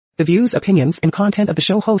The views, opinions, and content of the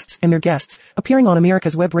show hosts and their guests appearing on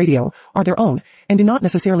America's Web Radio are their own and do not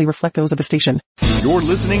necessarily reflect those of the station. You're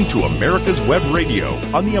listening to America's Web Radio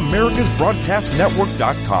on the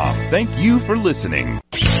AmericasBroadcastNetwork.com. Thank you for listening.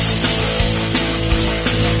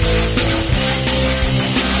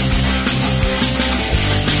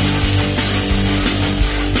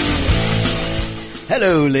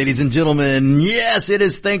 Hello, ladies and gentlemen. Yes, it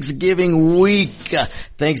is Thanksgiving week.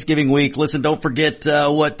 Thanksgiving week. Listen, don't forget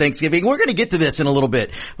what Thanksgiving. We're going to get to this in a little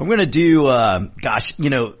bit. I'm going to do,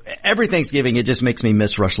 every Thanksgiving it just makes me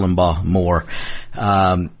miss Rush Limbaugh more.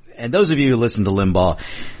 And those of you who listen to Limbaugh,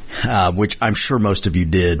 which I'm sure most of you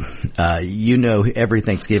did, every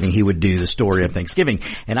Thanksgiving he would do the story of Thanksgiving.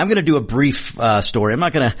 And I'm going to do a brief story. I'm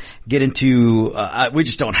not going to get into we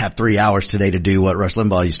just don't have 3 hours today to do what Rush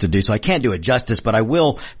Limbaugh used to do, so I can't do it justice, but I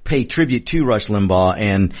will pay tribute to Rush Limbaugh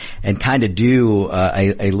and kind of do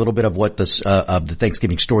a little bit of what of the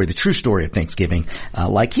Thanksgiving story, the true story of Thanksgiving,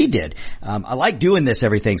 like he did. I like doing this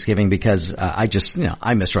every Thanksgiving because I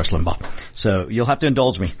miss Rush Limbaugh. So you'll have to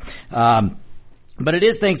indulge me. But it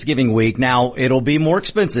is Thanksgiving week. Now, it'll be more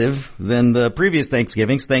expensive than the previous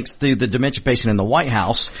Thanksgivings thanks to the dementia patient in the White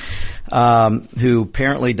House, who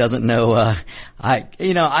apparently doesn't know, I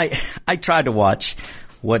tried to watch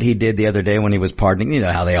what he did the other day when he was pardoning. You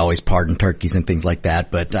know how they always pardon turkeys and things like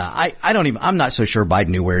that. But, I'm not so sure Biden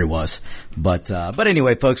knew where he was. But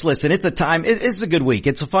anyway, folks, listen, it's a time, it's a good week.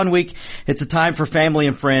 It's a fun week. It's a time for family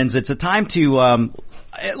and friends. It's a time to,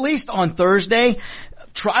 at least on Thursday,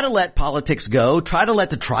 try to let politics go. Try to let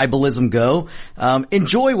the tribalism go.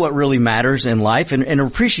 Enjoy what really matters in life and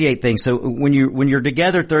appreciate things. So when you're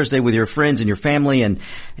together Thursday with your friends and your family and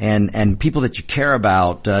people that you care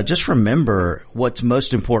about, just remember what's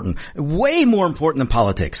most important. Way more important than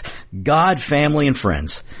politics. God, family, and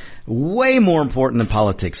friends. Way more important than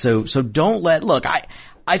politics. So don't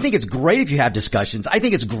I think it's great if you have discussions. I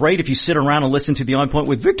think it's great if you sit around and listen to the On Point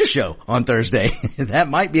with Victor show on Thursday. That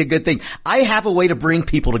might be a good thing. I have a way to bring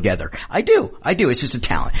people together. I do. It's just a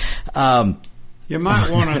talent. You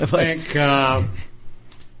might want to thank our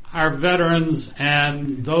veterans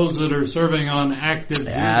and those that are serving on active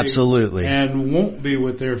duty. Absolutely. And won't be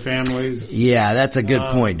with their families. Yeah, that's a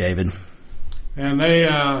good point, David. And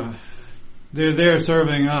they're there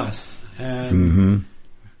serving us. And mm-hmm.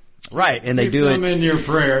 Right, and they do it. Keep them in your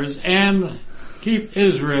prayers, and keep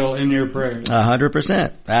Israel in your prayers.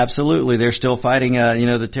 100%. Absolutely. They're still fighting,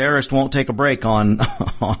 the terrorists won't take a break on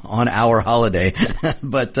our holiday.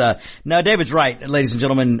 But, no, David's right, ladies and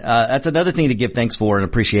gentlemen. That's another thing to give thanks for and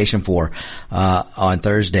appreciation for, on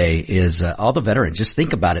Thursday is, all the veterans. Just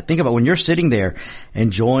think about it. Think about when you're sitting there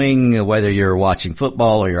enjoying, whether you're watching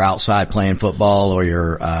football or you're outside playing football or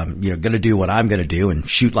you're, gonna do what I'm gonna do and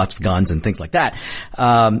shoot lots of guns and things like that.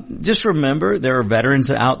 Just remember there are veterans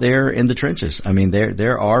out there in the trenches. I mean,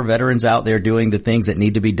 there are veterans out there doing the things that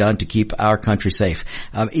need to be done to keep our country safe.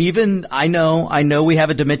 Even I know we have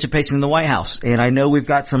a dementia patient in the White House, and I know we've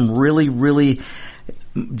got some really, really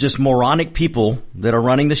just moronic people that are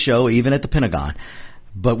running the show, even at the Pentagon.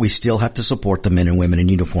 But we still have to support the men and women in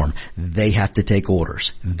uniform. They have to take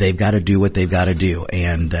orders. They've got to do what they've got to do.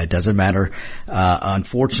 And it doesn't matter,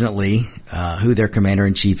 unfortunately, who their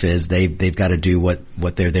commander-in-chief is. They've got to do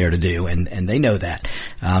what they're there to do. And they know that.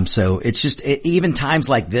 So it's just, even times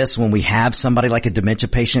like this when we have somebody like a dementia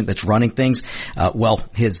patient that's running things,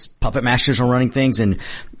 his puppet masters are running things. And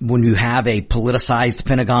when you have a politicized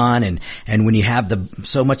Pentagon and when you have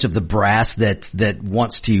so much of the brass that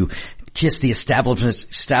wants to kiss the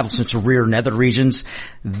establishment's rear nether regions,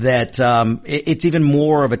 that it's even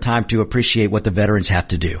more of a time to appreciate what the veterans have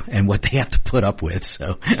to do and what they have to put up with.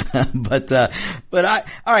 So but all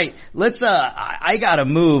right, let's I gotta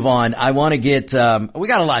move on. I want to get we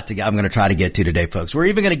got a lot I'm going to try to get to today, folks. We're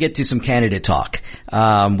even going to get to some candidate talk.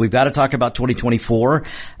 We've got to talk about 2024.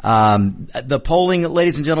 The polling,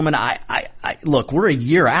 ladies and gentlemen, I look, we're a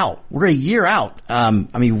year out. We're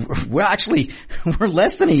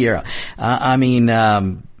less than a year out.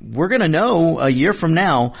 We're going to know a year from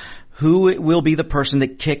now who will be the person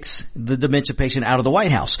that kicks the dementia patient out of the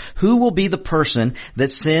White House. Who will be the person that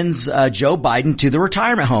sends Joe Biden to the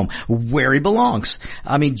retirement home where he belongs.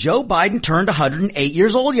 Joe Biden turned 108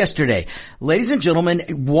 years old yesterday. Ladies and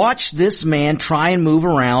gentlemen, watch this man try and move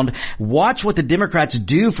around. Watch what the Democrats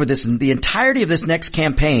do for the entirety of this next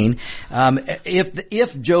campaign.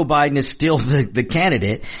 If Joe Biden is still the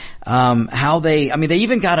candidate, they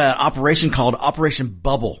even got an operation called Operation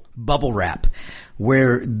Bubble Wrap,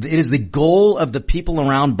 where it is the goal of the people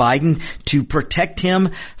around Biden to protect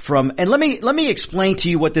him from, and let me explain to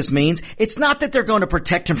you what this means. It's not that they're going to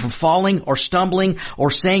protect him from falling or stumbling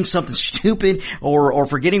or saying something stupid or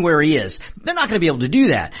forgetting where he is. They're not going to be able to do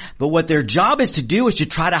that. But what their job is to do is to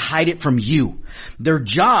try to hide it from you. Their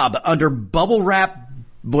job under bubble wrap,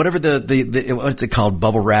 whatever the what's it called,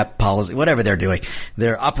 bubble wrap policy, whatever they're doing,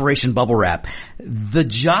 their Operation Bubble Wrap. The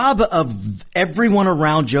job of everyone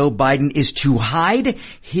around Joe Biden is to hide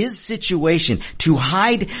his situation, to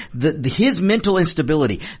hide his mental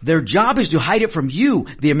instability. Their job is to hide it from you,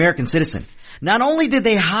 the American citizen. Not only did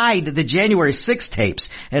they hide the January 6th tapes,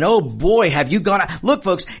 and oh boy, have you gone out. Look,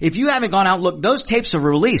 folks, if you haven't gone out, look, those tapes are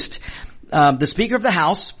released. The Speaker of the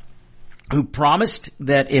House, who promised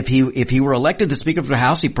that if he were elected the Speaker of the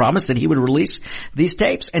House, he promised that he would release these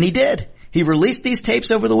tapes, and he did. He released these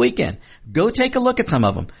tapes over the weekend. Go take a look at some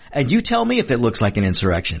of them, and you tell me if it looks like an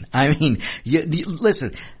insurrection. I mean,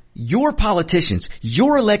 listen, your politicians,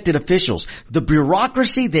 your elected officials, the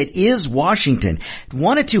bureaucracy that is Washington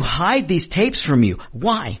wanted to hide these tapes from you.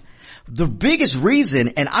 Why? The biggest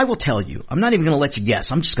reason, and I will tell you, I'm not even going to let you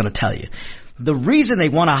guess, I'm just going to tell you. The reason they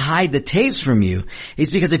want to hide the tapes from you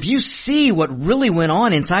is because if you see what really went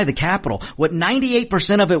on inside the Capitol, what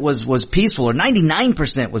 98% of it was peaceful, or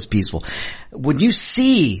 99% was peaceful, when you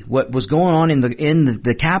see what was going on in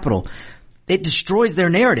the Capitol, it destroys their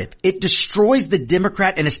narrative. It destroys the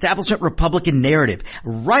Democrat and establishment Republican narrative.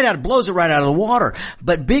 Blows it right out of the water.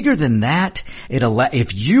 But bigger than that,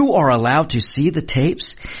 if you are allowed to see the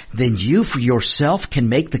tapes, then you for yourself can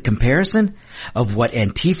make the comparison of what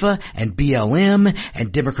Antifa and BLM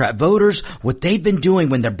and Democrat voters, what they've been doing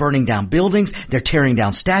when they're burning down buildings, they're tearing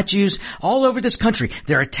down statues all over this country.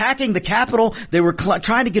 They're attacking the Capitol. They were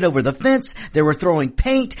trying to get over the fence. They were throwing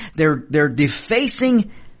paint. They're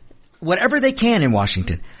defacing whatever they can in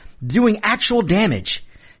Washington, doing actual damage.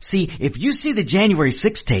 See, if you see the January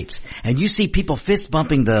 6th tapes and you see people fist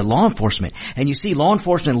bumping the law enforcement and you see law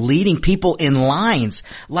enforcement leading people in lines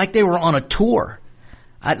like they were on a tour,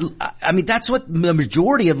 I mean, that's what the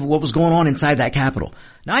majority of what was going on inside that Capitol.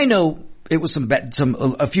 Now I know it was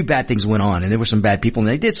a few bad things went on, and there were some bad people, and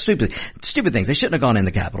they did stupid things. They shouldn't have gone in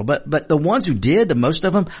the Capitol, but the ones who did, the most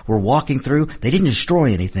of them were walking through. They didn't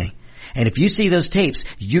destroy anything. And if you see those tapes,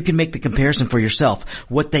 you can make the comparison for yourself.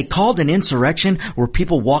 What they called an insurrection were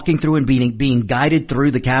people walking through and being guided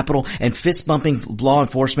through the Capitol and fist bumping law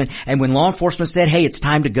enforcement. And when law enforcement said, hey, it's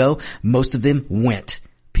time to go, most of them went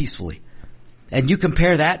peacefully. And you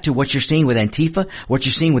compare that to what you're seeing with Antifa, what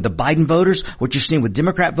you're seeing with the Biden voters, what you're seeing with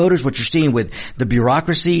Democrat voters, what you're seeing with the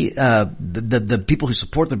bureaucracy, the people who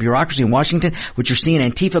support the bureaucracy in Washington, what you're seeing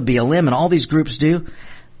Antifa, BLM, and all these groups do.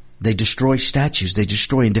 They destroy statues. They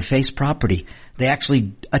destroy and deface property. They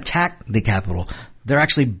actually attack the Capitol. They're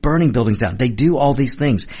actually burning buildings down. They do all these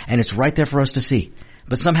things, and it's right there for us to see.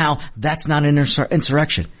 But somehow that's not an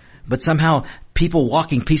insurrection. But somehow people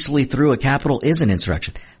walking peacefully through a Capitol is an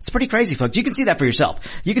insurrection. It's pretty crazy, folks. You can see that for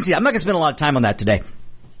yourself. You can see that. I'm not going to spend a lot of time on that today,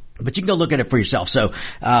 but you can go look at it for yourself. So,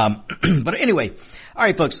 but anyway, all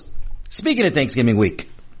right, folks. Speaking of Thanksgiving week,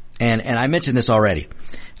 and I mentioned this already.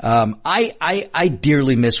 I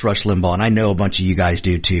dearly miss Rush Limbaugh, and I know a bunch of you guys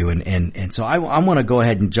do too, and so I want to go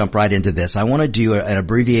ahead and jump right into this. I want to do an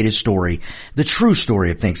abbreviated story, the true story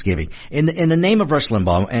of Thanksgiving, in the name of Rush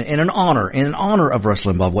Limbaugh, and in honor of Rush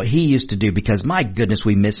Limbaugh, what he used to do, because my goodness,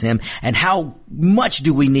 we miss him, and how much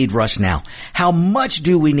do we need Rush now? How much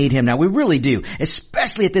do we need him now? We really do,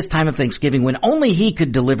 especially at this time of Thanksgiving when only he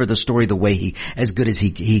could deliver the story the way as good as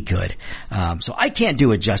he could. So I can't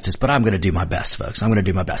do it justice, but I'm going to do my best, folks. I'm going to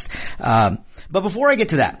do my best. But before I get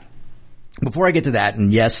to that,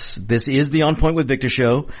 and yes, this is the On Point with Victor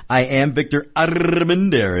show. I am Victor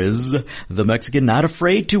Armendariz, the Mexican not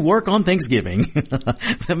afraid to work on Thanksgiving.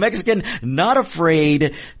 The Mexican not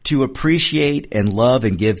afraid to appreciate and love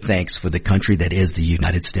and give thanks for the country that is the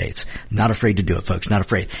United States. Not afraid to do it, folks. Not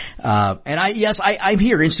afraid. And I'm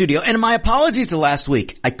here in studio. And my apologies to last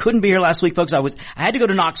week. I couldn't be here last week, folks. I had to go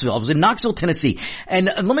to Knoxville. I was in Knoxville, Tennessee. And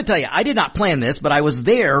let me tell you, I did not plan this, but I was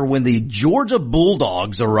there when the Georgia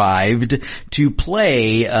Bulldogs arrived to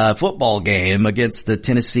play a football game against the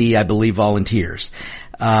Tennessee, I believe, Volunteers.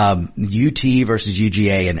 UT versus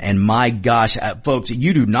UGA, and my gosh, folks,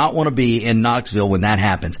 you do not want to be in Knoxville when that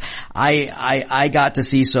happens. I got to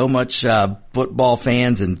see so much, football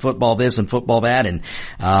fans and football this and football that, and,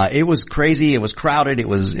 it was crazy, it was crowded, it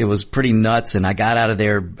was pretty nuts, and I got out of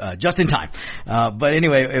there, just in time. But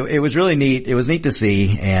anyway, it was really neat, it was neat to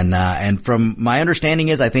see, and from my understanding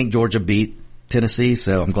is I think Georgia beat Tennessee,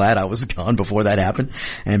 so I'm glad I was gone before that happened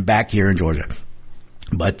and back here in Georgia.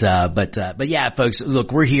 But yeah, folks,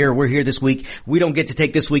 look, we're here this week. We don't get to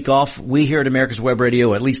take this week off. We here at America's Web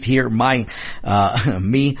Radio, at least here, I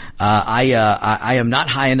am not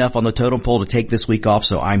high enough on the totem pole to take this week off,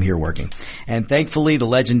 so I'm here working. And thankfully, the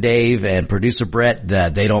legend Dave and producer Brett,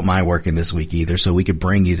 they don't mind working this week either, so we could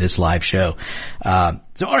bring you this live show. So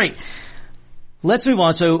alright. Let's move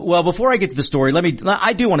on. So, well, before I get to the story,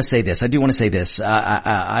 I do want to say this.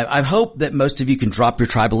 I hope that most of you can drop your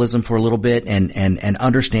tribalism for a little bit and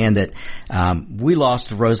understand that, we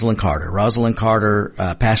lost Rosalind Carter. Rosalind Carter,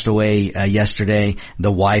 passed away, yesterday,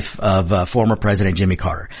 the wife of, former President Jimmy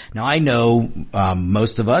Carter. Now, I know,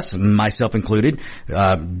 most of us, myself included,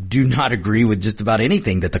 do not agree with just about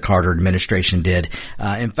anything that the Carter administration did.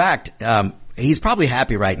 In fact, he's probably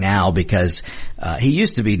happy right now because he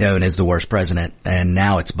used to be known as the worst president, and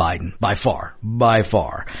now it's Biden by far.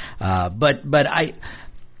 But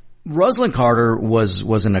Rosalind Carter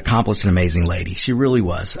was an accomplished and amazing lady. She really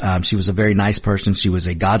was. She was a very nice person. She was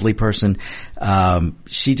a godly person.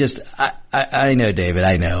 She just, I know, David,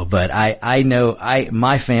 I know, but I know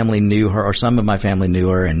my family knew her, or some of my family knew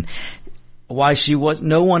her, and why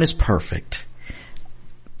no one is perfect.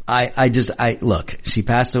 Look, she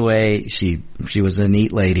passed away. She was a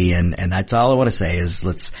neat lady, and that's all I want to say is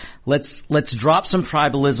let's drop some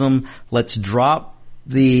tribalism. Let's drop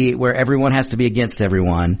where everyone has to be against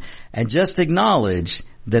everyone, and just acknowledge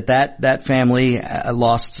that family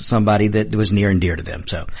lost somebody that was near and dear to them.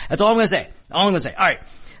 So that's all I'm going to say. All right.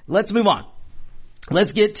 Let's move on.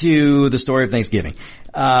 Let's get to the story of Thanksgiving.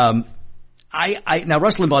 Now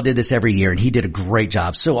Rush Limbaugh did this every year, and he did a great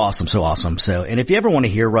job. So awesome. So, and if you ever want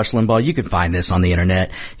to hear Rush Limbaugh, you can find this on the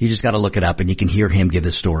internet. You just got to look it up and you can hear him give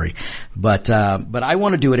the story. But I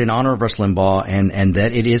want to do it in honor of Rush Limbaugh and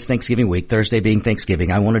that it is Thanksgiving week, Thursday being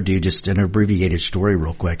Thanksgiving. I want to do just an abbreviated story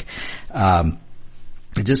real quick.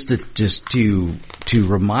 Just to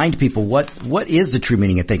remind people what is the true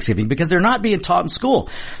meaning of Thanksgiving, because they're not being taught in school.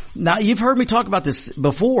 Now, you've heard me talk about this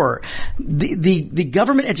before. The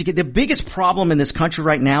government education, the biggest problem in this country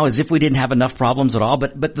right now is if we didn't have enough problems at all,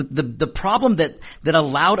 but the problem that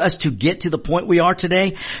allowed us to get to the point we are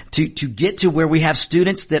today, to get to where we have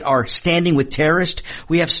students that are standing with terrorists.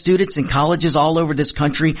 We have students in colleges all over this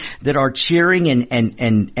country that are cheering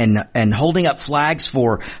and holding up flags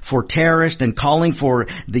for terrorists and calling for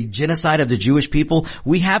the genocide of the Jewish people.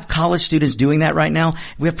 We have college students doing that right now.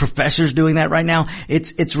 We have professors doing that right now.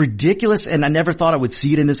 It's ridiculous, and I never thought I would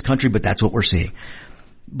see it in this country, but that's what we're seeing.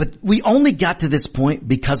 But we only got to this point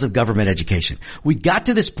because of government education. We got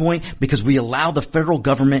to this point because we allowed the federal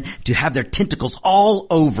government to have their tentacles all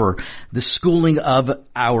over the schooling of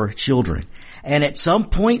our children. And at some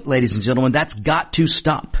point, ladies and gentlemen, that's got to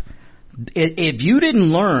stop. If you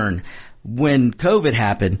didn't learn when COVID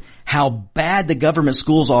happened how bad the government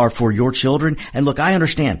schools are for your children, and look, I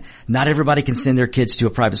understand not everybody can send their kids to a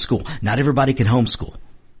private school. Not everybody can homeschool.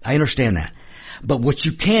 I understand that. But what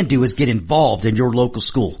you can do is get involved in your local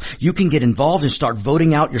school. You can get involved and start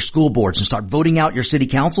voting out your school boards and start voting out your city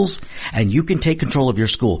councils, and you can take control of your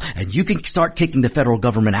school, and you can start kicking the federal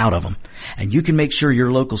government out of them. And you can make sure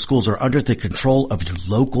your local schools are under the control of your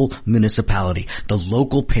local municipality, the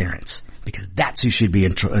local parents, because that's who should be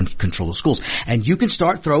in control of schools. And you can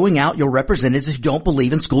start throwing out your representatives who don't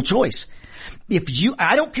believe in school choice.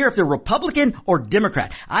 I don't care if they're Republican or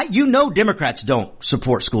Democrat. Democrats don't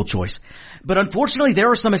support school choice. But unfortunately, there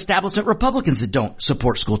are some establishment Republicans that don't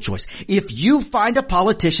support school choice. If you find a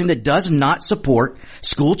politician that does not support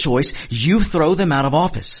school choice, you throw them out of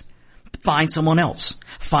office. Find someone else.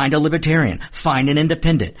 Find a libertarian. Find an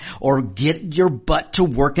independent. Or get your butt to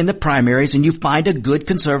work in the primaries and you find a good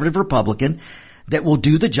conservative Republican that will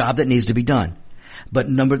do the job that needs to be done. But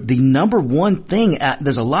the number one thing,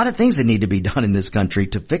 there's a lot of things that need to be done in this country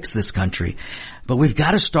to fix this country. But we've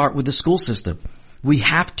got to start with the school system. We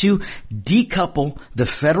have to decouple the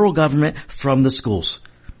federal government from the schools.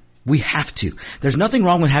 We have to. There's nothing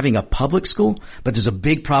wrong with having a public school, but there's a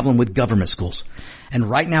big problem with government schools. And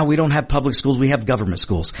right now we don't have public schools, we have government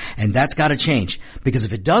schools. And that's got to change, because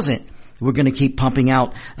if it doesn't, we're going to keep pumping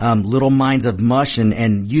out little minds of mush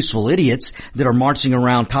and useful idiots that are marching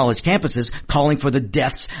around college campuses calling for the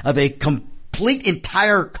deaths of a complete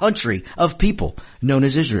entire country of people known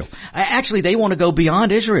as Israel. Actually, they want to go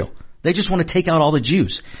beyond Israel. They just want to take out all the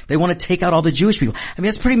Jews. They want to take out all the Jewish people. I mean,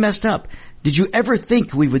 that's pretty messed up. Did you ever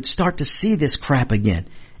think we would start to see this crap again?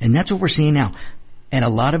 And that's what we're seeing now. And a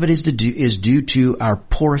lot of it is due to our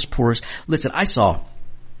poorest. Listen, I saw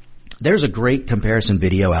There's a great comparison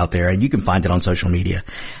video out there, and you can find it on social media.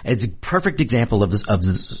 It's a perfect example of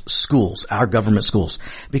the schools, our government schools,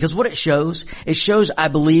 because what it shows, I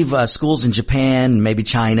believe, schools in Japan, maybe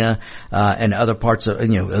China, and other parts of,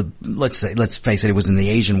 let's face it, it was in the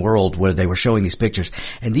Asian world where they were showing these pictures.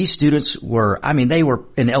 And these students were, they were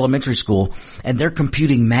in elementary school, and they're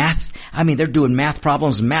computing math. They're doing math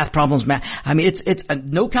problems. It's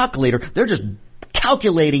no calculator. They're just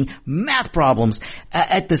calculating math problems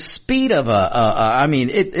at the speed of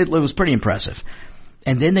it was pretty impressive.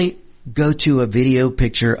 And then they go to a video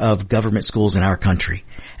picture of government schools in our country.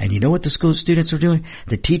 And you know what the school students were doing?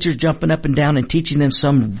 The teachers jumping up and down and teaching them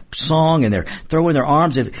some song, and they're throwing their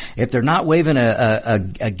arms. If they're not waving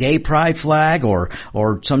a gay pride flag or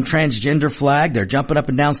some transgender flag, they're jumping up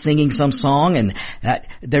and down singing some song, and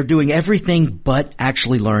they're doing everything but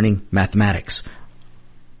actually learning mathematics.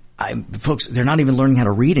 Folks, they're not even learning how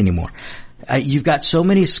to read anymore. You've got so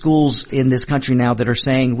many schools in this country now that are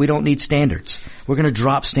saying we don't need standards. We're going to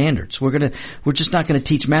drop standards. We're just not going to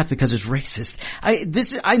teach math because it's racist.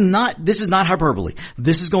 This is not hyperbole.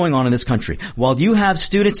 This is going on in this country. While you have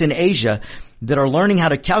students in Asia that are learning how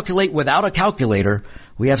to calculate without a calculator,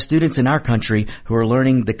 we have students in our country who are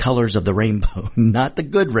learning the colors of the rainbow, not the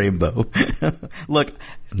good rainbow. Look,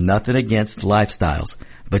 nothing against lifestyles,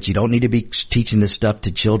 but you don't need to be teaching this stuff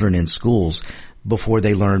to children in schools before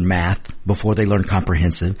they learn math, before they learn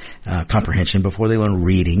comprehension, before they learn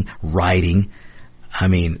reading, writing,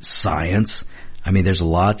 science. There's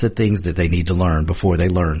lots of things that they need to learn before they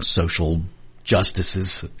learn social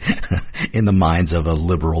justices in the minds of a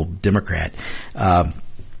liberal Democrat.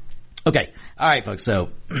 Okay. All right, folks. So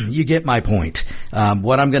you get my point.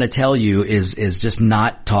 What I'm going to tell you is just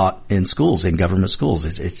not taught in schools, in government schools.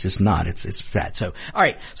 It's just not. It's bad. So, all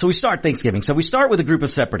right. So we start Thanksgiving. So we start with a group of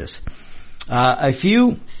separatists.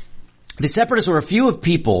 The separatists were a few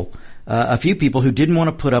people who didn't want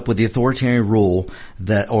to put up with the authoritarian rule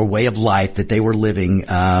or way of life that they were living,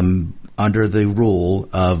 under the rule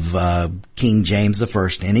of King James I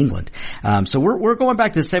in England. So we're going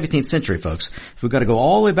back to the 17th century, folks. We've got to go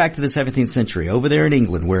all the way back to the 17th century, over there in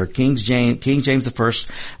England, where King James I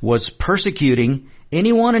was persecuting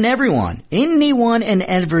anyone and everyone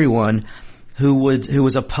who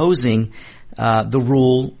was opposing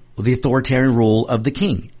the authoritarian rule of the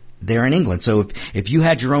king there in England. So if you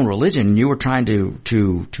had your own religion and you were trying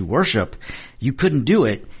to worship, you couldn't do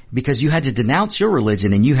it, because you had to denounce your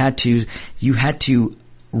religion, and you had to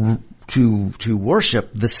worship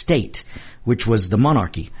the state, which was the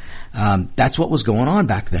monarchy. That's what was going on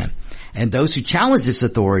back then. And those who challenged this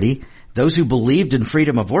authority, those who believed in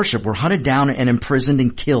freedom of worship, were hunted down and imprisoned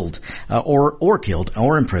and killed, or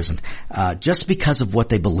imprisoned, just because of what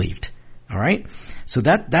they believed. All right. So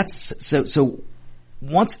so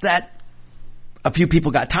once a few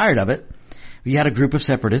people got tired of it, we had a group of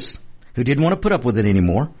separatists who didn't want to put up with it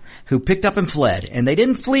anymore, who picked up and fled. And they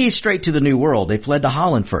didn't flee straight to the New World. They fled to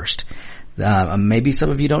Holland first. Maybe some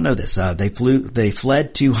of you don't know this. They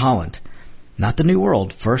fled to Holland, not the New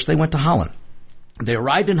World. First they went to Holland. They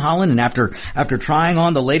arrived in Holland, and after trying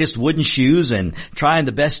on the latest wooden shoes and trying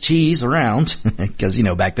the best cheese around, because,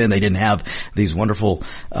 back then they didn't have these wonderful,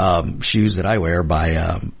 shoes that I wear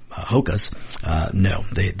by, Hoka's. No,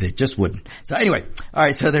 they just wouldn't. So anyway, all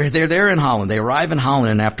right. So they're there in Holland. They arrive in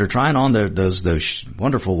Holland, and after trying on those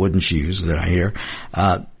wonderful wooden shoes that I hear,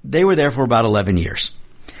 they were there for about 11 years.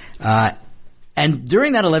 And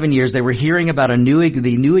during that 11 years, they were hearing about the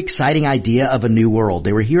new exciting idea of a new world.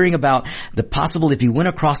 They were hearing about the possible, if you went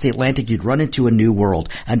across the Atlantic, you'd run into a new world,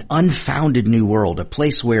 an unfounded new world, a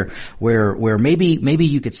place where maybe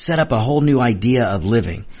you could set up a whole new idea of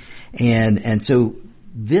living. And so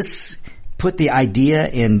this put the idea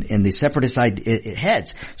in the separatist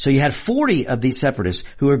heads. So you had 40 of these separatists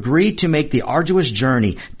who agreed to make the arduous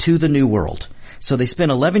journey to the new world. So they spent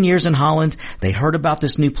 11 years in Holland. They heard about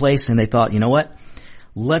this new place, and they thought, you know what?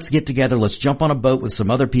 Let's get together. Let's jump on a boat with some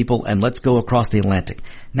other people, and let's go across the Atlantic.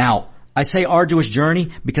 Now, I say arduous journey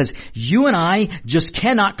because you and I just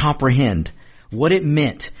cannot comprehend what it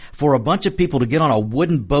meant for a bunch of people to get on a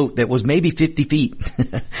wooden boat that was maybe 50 feet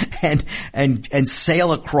and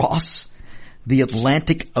sail across the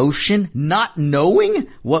Atlantic Ocean, not knowing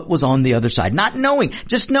what was on the other side,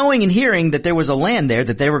 just knowing and hearing that there was a land there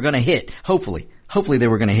that they were going to hit. Hopefully they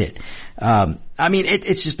were going to hit.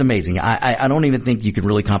 It's just amazing. I don't even think you can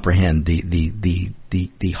really comprehend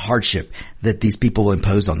the hardship that these people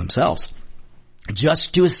imposed on themselves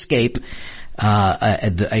just to escape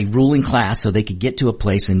a ruling class, so they could get to a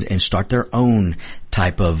place and start their own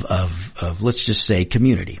type of let's just say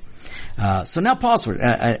community. So now pause for it.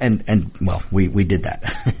 And well, we did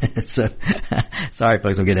that. So sorry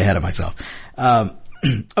folks, I'm getting ahead of myself.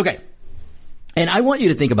 Okay. And I want you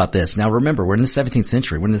to think about this. Now remember, we're in the 17th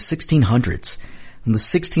century. We're in the 1600s. In the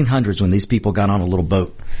 1600s when these people got on a little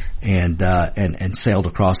boat and sailed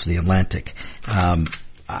across the Atlantic.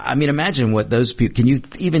 I mean, imagine what those people, can you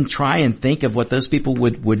even try and think of what those people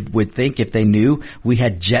would think if they knew we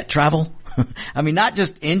had jet travel? I mean, not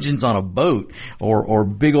just engines on a boat or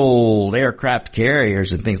big old aircraft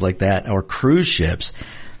carriers and things like that, or cruise ships.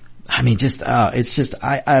 I mean, it's just,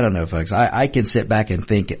 I don't know, folks. I can sit back and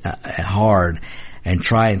think hard and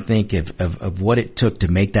try and think of what it took to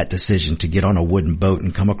make that decision to get on a wooden boat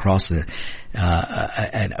and come across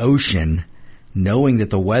an ocean, knowing that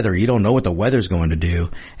the weather, you don't know what the weather's going to do,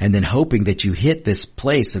 and then hoping that you hit this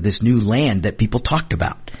place or this new land that people talked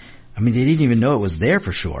about. I mean, they didn't even know it was there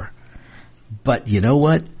for sure. But you know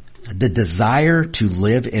what? The desire to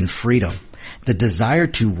live in freedom, the desire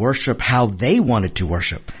to worship how they wanted to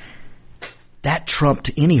worship, that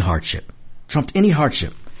trumped any hardship.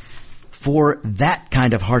 For that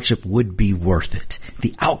kind of hardship would be worth it.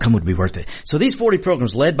 The outcome would be worth it. So these 40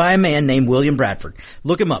 pilgrims led by a man named William Bradford.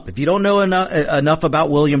 Look him up. If you don't know enough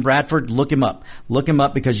about William Bradford, look him up. Look him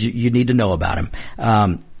up because you need to know about him.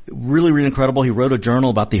 Really, really incredible. He wrote a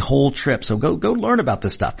journal about the whole trip. So go learn about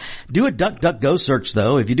this stuff. Do a DuckDuckGo search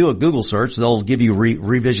though. If you do a Google search, they'll give you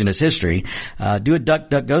revisionist history. Do a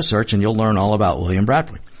DuckDuckGo search and you'll learn all about William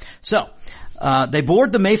Bradford. So, they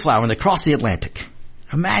board the Mayflower and they cross the Atlantic.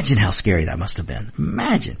 Imagine how scary that must have been.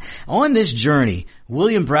 Imagine. On this journey,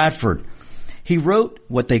 William Bradford, he wrote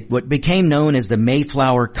what became known as the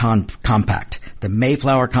Mayflower Compact. The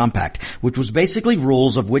Mayflower Compact, which was basically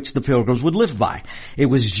rules of which the pilgrims would live by. It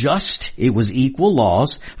was equal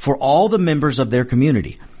laws for all the members of their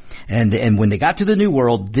community. And when they got to the New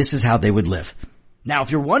World, this is how they would live. Now,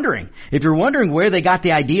 if you're wondering where they got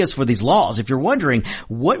the ideas for these laws, if you're wondering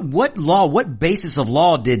what basis of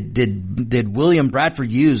law did William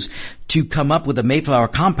Bradford use to come up with the Mayflower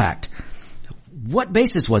Compact? What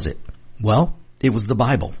basis was it? Well, it was the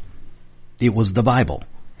Bible. It was the Bible.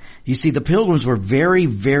 You see, the pilgrims were very,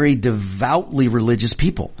 very devoutly religious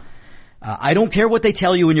people. I don't care what they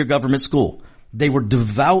tell you in your government school. They were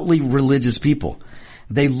devoutly religious people.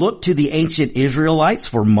 They looked to the ancient Israelites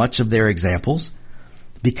for much of their examples.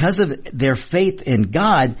 Because of their faith in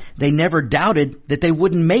God, they never doubted that they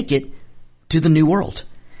wouldn't make it to the New World.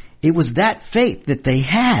 It was that faith that they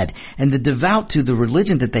had and the devout to the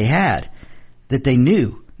religion that they had that they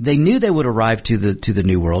knew. They knew they would arrive to the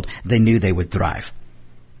New World. They knew they would thrive.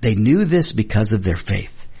 They knew this because of their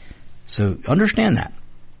faith. So understand that.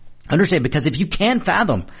 Understand, because if you can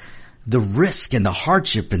fathom the risk and the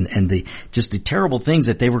hardship and the terrible things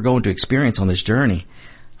that they were going to experience on this journey,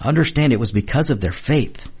 understand it was because of their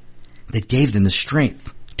faith that gave them the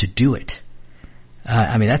strength to do it.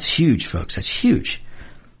 I mean, that's huge, folks. That's huge.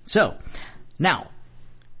 So, now,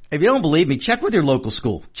 if you don't believe me, check with your local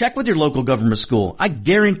school. Check with your local government school. I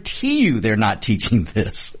guarantee you they're not teaching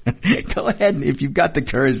this. Go ahead, and if you've got the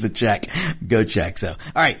courage to check, go check. So,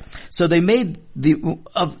 alright. So they made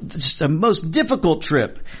just the most difficult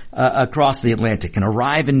trip across the Atlantic and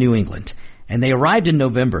arrive in New England. And they arrived in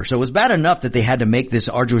November. So it was bad enough that they had to make this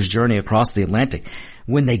arduous journey across the Atlantic.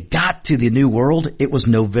 When they got to the New World, it was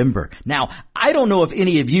November. Now, I don't know if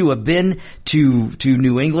any of you have been to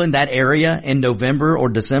New England, that area, in November or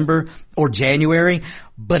December or January,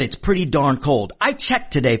 but it's pretty darn cold. I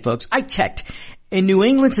checked today, folks. I checked. In New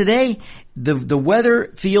England today, the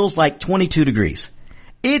weather feels like 22 degrees.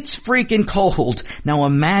 It's freaking cold. Now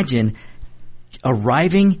imagine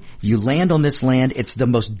arriving, you land on this land. It's the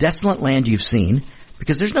most desolate land you've seen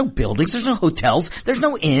because there's no buildings, there's no hotels, there's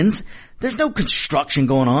no inns, there's no construction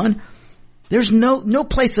going on. There's no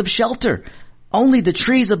place of shelter, only the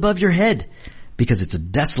trees above your head, because it's a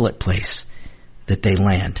desolate place that they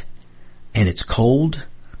land. And it's cold.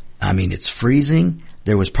 I mean, it's freezing.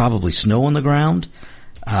 There was probably snow on the ground.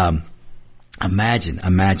 Imagine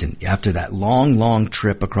after that long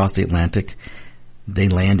trip across the Atlantic, they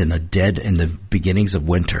land in the beginnings of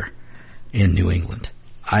winter in New England.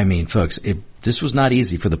 I mean, folks, this was not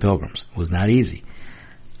easy for the pilgrims. It was not easy.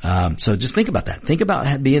 So just think about that. Think about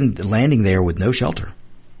landing there with no shelter.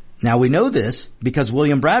 Now we know this because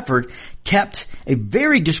William Bradford kept a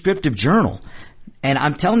very descriptive journal. And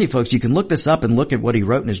I'm telling you folks, you can look this up and look at what he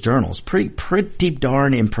wrote in his journal. It's pretty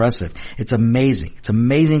darn impressive. It's amazing. It's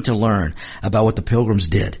amazing to learn about what the pilgrims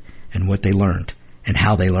did and what they learned and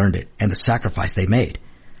how they learned it and the sacrifice they made.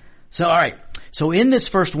 So, all right. So in this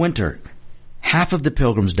first winter, half of the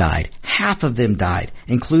pilgrims died. Half of them died,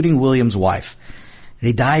 including William's wife.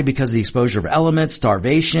 They died because of the exposure of elements,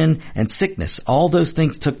 starvation, and sickness. All those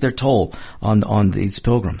things took their toll on these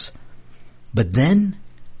pilgrims. But then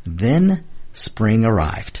spring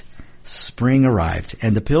arrived. Spring arrived.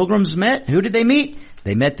 And the pilgrims met. Who did they meet?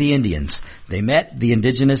 They met the Indians. They met the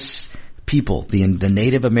indigenous people, the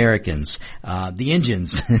Native Americans, the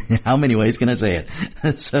Indians. How many ways can I say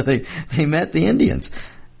it? So they met the Indians.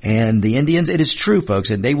 And the Indians, it is true, folks,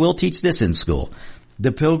 and they will teach this in school.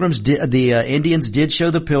 The Indians did show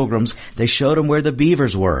the pilgrims. They showed them where the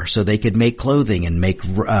beavers were so they could make clothing and make,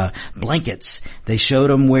 blankets. They showed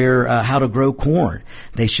them how to grow corn.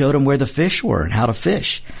 They showed them where the fish were and how to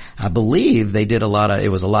fish. I believe they did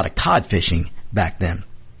it was a lot of cod fishing back then.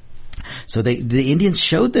 So the Indians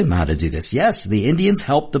showed them how to do this. Yes, the Indians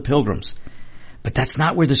helped the pilgrims. But that's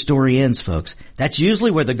not where the story ends, folks. That's usually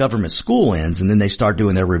where the government school ends, and then they start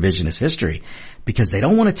doing their revisionist history because they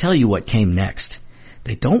don't want to tell you what came next.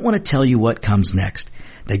 They don't want to tell you what comes next.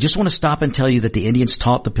 They just want to stop and tell you that the Indians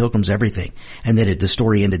taught the pilgrims everything and that the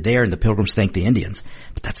story ended there and the pilgrims thanked the Indians.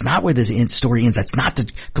 But that's not where the story ends. That's not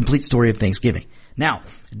the complete story of Thanksgiving. Now,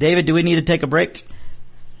 David, do we need to take a break?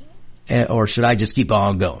 Or should I just keep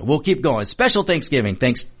on going? We'll keep going. Special Thanksgiving.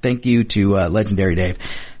 Thank you to Legendary Dave.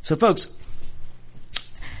 So, folks,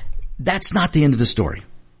 that's not the end of the story.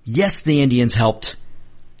 Yes, the Indians helped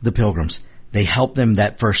the pilgrims. They helped them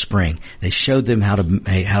that first spring. They showed them how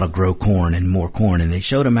to grow corn and more corn, and they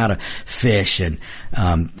showed them how to fish and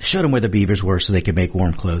showed them where the beavers were so they could make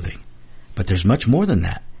warm clothing. But there's much more than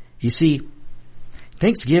that. You see,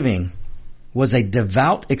 Thanksgiving was a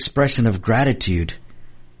devout expression of gratitude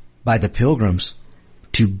by the pilgrims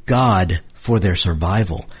to God for their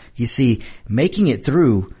survival. You see, making it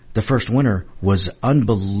through the first winter was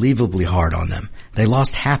unbelievably hard on them. They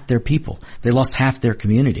lost half their people. They lost half their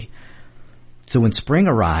community. So when spring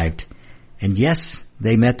arrived, and yes,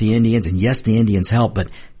 they met the Indians, and yes, the Indians helped, but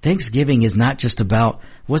Thanksgiving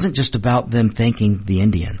wasn't just about them thanking the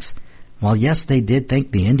Indians. While yes, they did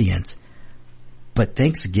thank the Indians, but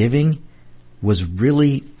Thanksgiving was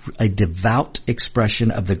really a devout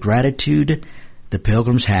expression of the gratitude the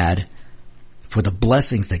pilgrims had for the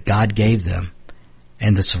blessings that God gave them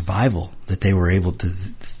and the survival that they were able to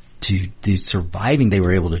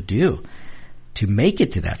do to make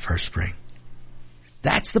it to that first spring.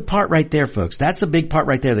 That's the part right there, folks. That's a big part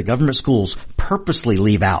right there that government schools purposely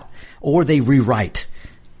leave out or they rewrite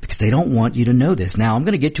because they don't want you to know this. Now, I'm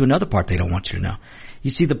going to get to another part they don't want you to know. You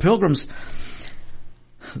see, the pilgrims,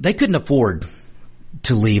 they couldn't afford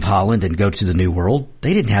to leave Holland and go to the New World.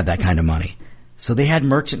 They didn't have that kind of money. So they had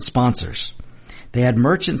merchant sponsors. They had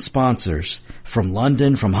merchant sponsors from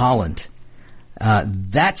London, from Holland.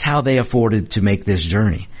 That's how they afforded to make this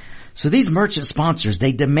journey. So these merchant sponsors,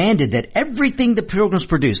 they demanded that everything the pilgrims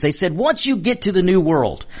produced, they said, once you get to the New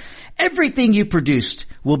World, everything you produced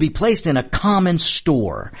will be placed in a common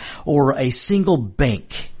store or a single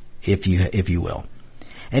bank, if you will.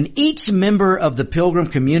 And each member of the pilgrim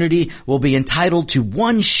community will be entitled to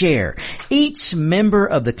one share. Each member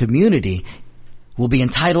of the community will be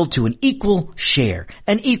entitled to an equal share,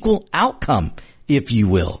 an equal outcome, if you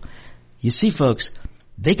will. You see, folks,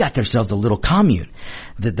 they got themselves a little commune.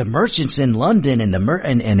 The merchants in London and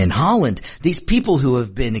and in Holland, these people who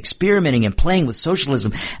have been experimenting and playing with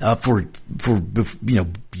socialism for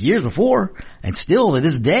years before, and still to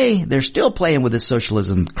this day, they're still playing with this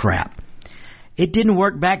socialism crap. It didn't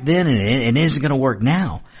work back then, and it isn't going to work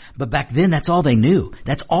now. But back then, that's all they knew.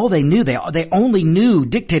 That's all they knew. They only knew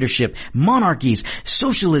dictatorship, monarchies,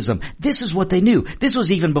 socialism. This is what they knew. This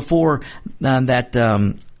was even before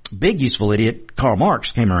that big useful idiot Karl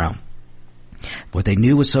Marx came around. What they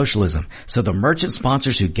knew was socialism. So the merchant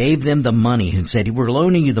sponsors who gave them the money, who said, we're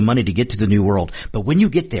loaning you the money to get to the New World, but when you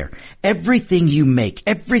get there, everything you make,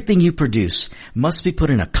 everything you produce must be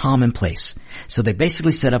put in a common place. So they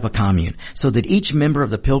basically set up a commune so that each member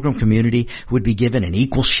of the pilgrim community would be given an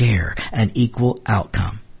equal share, an equal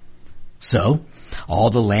outcome. So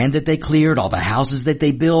all the land that they cleared, all the houses that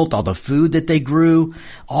they built, all the food that they grew,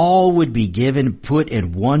 all would be put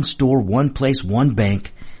in one store, one place, one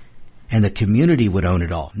bank, and the community would own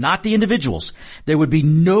it all, not the individuals. There would be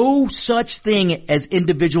no such thing as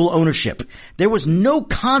individual ownership. There was no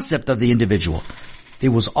concept of the individual. It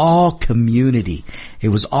was all community. It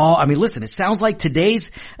was all, listen, it sounds like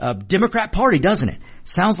today's Democrat Party, doesn't it?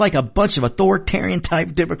 Sounds like a bunch of authoritarian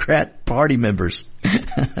type Democrat Party members.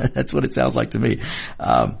 That's what it sounds like to me.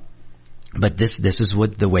 But this is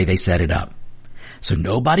the way they set it up. So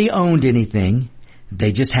nobody owned anything.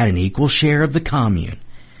 They just had an equal share of the commune.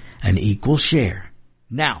 An equal share.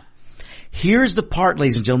 Now, here's the part,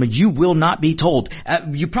 ladies and gentlemen, you will not be told.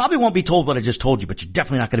 You probably won't be told what I just told you, but you're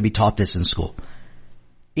definitely not going to be taught this in school.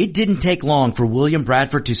 It didn't take long for William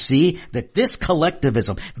Bradford to see that this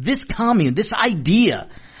collectivism, this commune, this idea,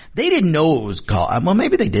 they didn't know it was called. Well,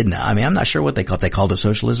 maybe they did know. I mean, I'm not sure what they called. They called it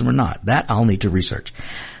socialism or not. That I'll need to research.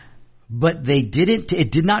 But they didn't,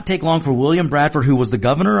 it did not take long for William Bradford, who was the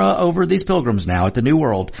governor over these pilgrims now at the New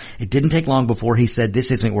World. It didn't take long before he said,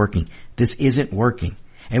 this isn't working. This isn't working.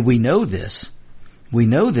 And we know this. We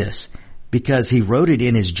know this because he wrote it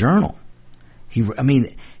in his journal. He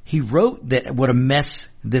wrote that what a mess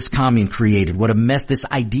this commune created, what a mess this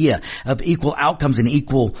idea of equal outcomes and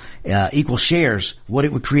equal shares, what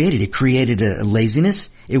it created. It created a laziness.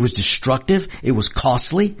 It was destructive. It was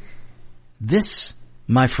costly. This,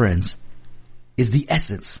 my friends, is the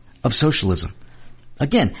essence of socialism.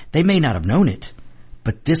 Again, they may not have known it,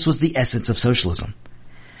 but this was the essence of socialism.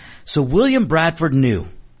 So William Bradford knew.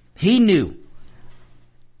 He knew,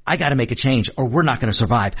 I got to make a change or we're not going to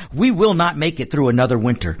survive. We will not make it through another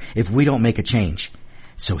winter if we don't make a change.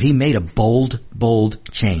 So he made a bold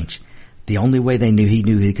change. The only way he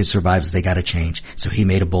knew he could survive is they got to change. So he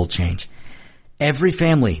made a bold change. Every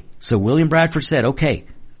family. So William Bradford said, okay,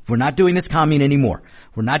 we're not doing this commune anymore.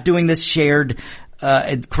 We're not doing this shared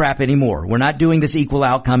crap anymore. We're not doing this equal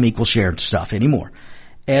outcome, equal shared stuff anymore.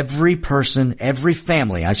 Every family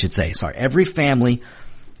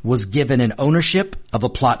was given an ownership of a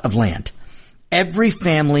plot of land. Every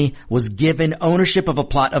family was given ownership of a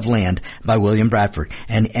plot of land by William Bradford.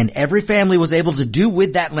 And every family was able to do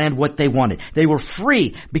with that land what they wanted. They were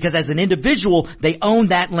free because as an individual, they owned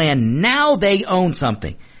that land. Now they own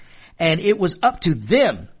something. And it was up to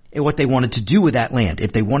them and what they wanted to do with that land.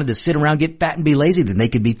 If they wanted to sit around, get fat and be lazy, then they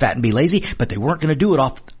could be fat and be lazy, but they weren't going to do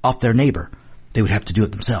it off their neighbor. They would have to do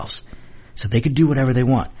it themselves. So they could do whatever they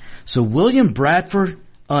want. So William Bradford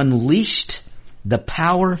unleashed the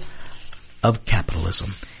power of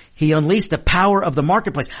capitalism. He unleashed the power of the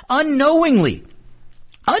marketplace unknowingly.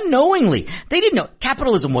 They didn't know.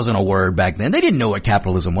 Capitalism wasn't a word back then. They didn't know what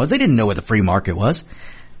capitalism was. They didn't know what the free market was.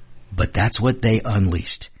 But that's what they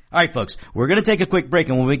unleashed. All right, folks, we're going to take a quick break,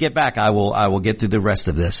 and when we get back, I will get through the rest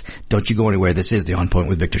of this. Don't you go anywhere. This is the On Point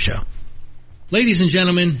with Victor show. Ladies and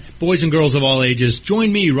gentlemen, boys and girls of all ages,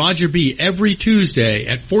 join me, Roger B., every Tuesday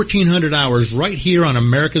at 1400 hours right here on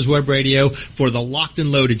America's Web Radio for the Locked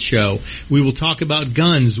and Loaded Show. We will talk about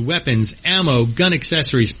guns, weapons, ammo, gun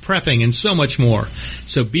accessories, prepping, and so much more.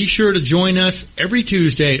 So be sure to join us every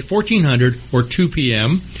Tuesday at 1400 or 2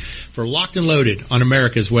 p.m. for Locked and Loaded on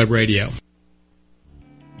America's Web Radio.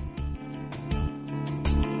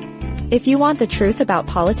 If you want the truth about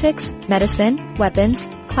politics, medicine, weapons,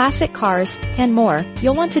 classic cars, and more,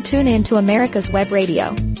 you'll want to tune in to America's Web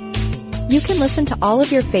Radio. You can listen to all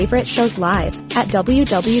of your favorite shows live at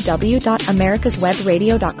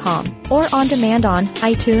www.americaswebradio.com or on demand on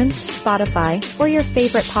iTunes, Spotify, or your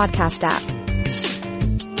favorite podcast app.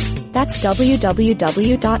 That's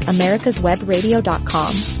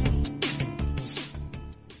www.americaswebradio.com.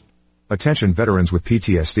 Attention veterans with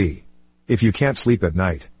PTSD. If you can't sleep at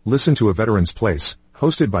night, listen to A Veteran's Place,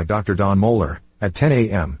 hosted by Dr. Don Moeller, at 10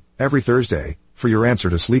 a.m. every Thursday, for your answer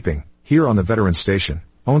to sleeping, here on the Veterans Station,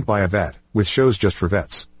 owned by a vet, with shows just for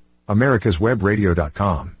vets.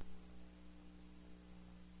 americaswebradio.com.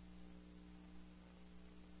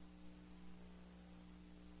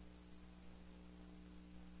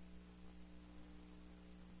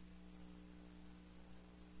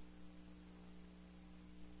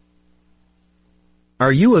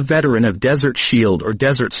 Are you a veteran of Desert Shield or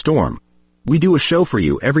Desert Storm? We do a show for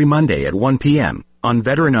you every Monday at 1 p.m. on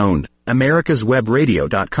veteran-owned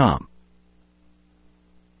americaswebradio.com.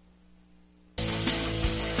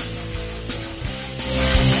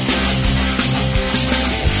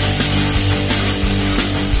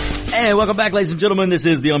 And welcome back, ladies and gentlemen. This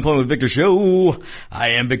is the On Point with Victor show.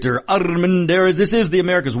 I am Victor Armendariz. This is the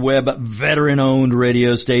America's Web veteran-owned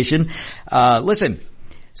radio station. Listen.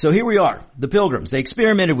 So here we are, the Pilgrims. They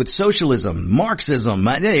experimented with socialism, Marxism.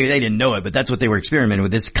 They didn't know it, but that's what they were experimenting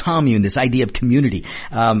with. This commune, this idea of community,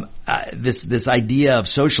 this idea of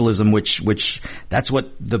socialism, which that's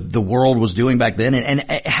what the world was doing back then. And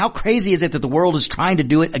how crazy is it that the world is trying to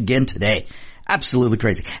do it again today? Absolutely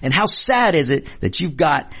crazy. And how sad is it that you've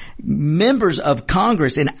got members of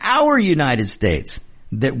Congress in our United States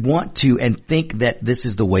that want to and think that this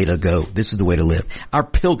is the way to go. This is the way to live. Our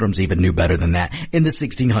Pilgrims even knew better than that in the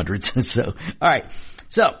 1600s. So, all right.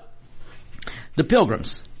 So, the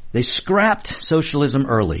Pilgrims, they scrapped socialism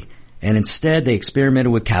early, and instead they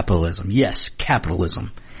experimented with capitalism. Yes,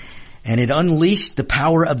 capitalism. And it unleashed the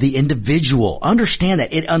power of the individual. Understand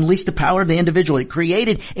that. It unleashed the power of the individual. It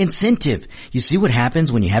created incentive. You see what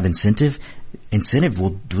happens when you have incentive? Incentive will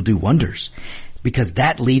do wonders, because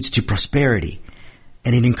that leads to prosperity.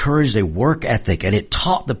 And it encouraged a work ethic, and it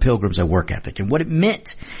taught the Pilgrims a work ethic and what it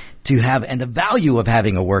meant to have and the value of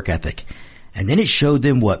having a work ethic. And then it showed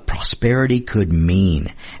them what prosperity could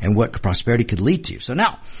mean and what prosperity could lead to. So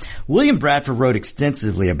now, William Bradford wrote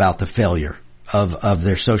extensively about the failure of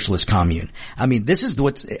their socialist commune. I mean, this is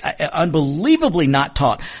what's unbelievably not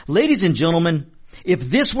taught. Ladies and gentlemen, if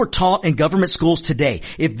this were taught in government schools today,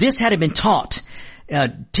 if this had been taught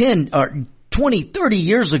 10 or 20, 30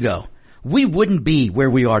 years ago, we wouldn't be where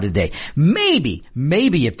we are today. Maybe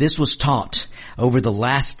if this was taught over the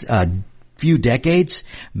last few decades,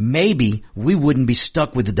 maybe we wouldn't be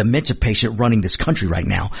stuck with the dementia patient running this country right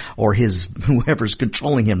now, or whoever's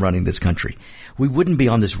controlling him running this country. We wouldn't be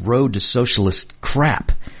on this road to socialist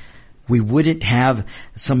crap. We wouldn't have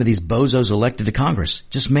some of these bozos elected to Congress.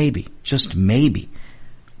 Just maybe.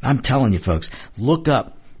 I'm telling you folks, look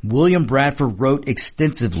up. William Bradford wrote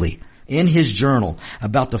extensively in his journal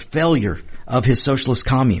about the failure of his socialist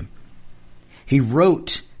commune. He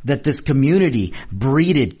wrote that this community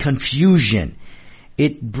breeded confusion.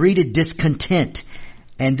 It breeded discontent.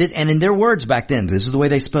 And in their words back then, this is the way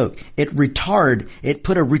they spoke, it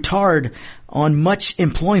put a retard on much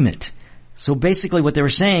employment. So basically what they were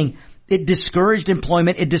saying, it discouraged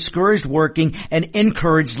employment, it discouraged working, and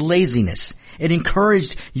encouraged laziness. It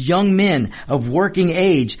encouraged young men of working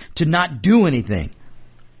age to not do anything,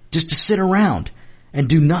 just to sit around and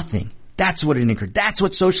do nothing. That's what it encourages. That's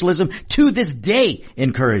what socialism to this day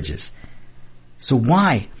encourages. So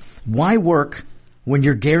why work when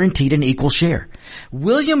you're guaranteed an equal share?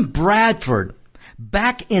 William Bradford,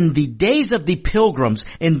 back in the days of the Pilgrims,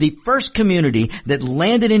 in the first community that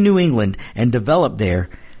landed in New England and developed there,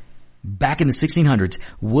 back in the 1600s,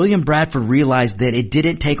 William Bradford realized that it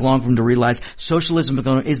didn't take long for him to realize socialism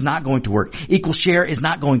is not going to work. Equal share is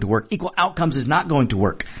not going to work. Equal outcomes is not going to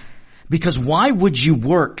work. Because why would you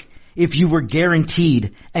work if you were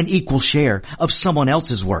guaranteed an equal share of someone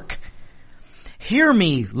else's work? Hear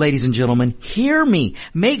me, ladies and gentlemen. Hear me.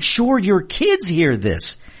 Make sure your kids hear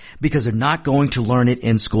this, because they're not going to learn it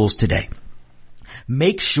in schools today.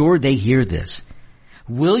 Make sure they hear this.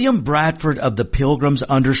 William Bradford of the Pilgrims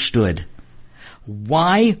understood.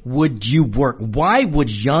 Why would you work? Why would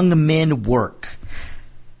young men work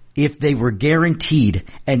if they were guaranteed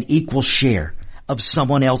an equal share of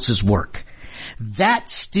someone else's work? That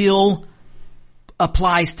still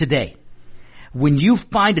applies today. When you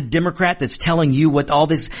find a Democrat that's telling you what all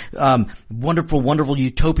this wonderful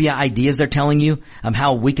utopia ideas they're telling you of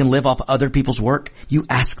how we can live off other people's work, you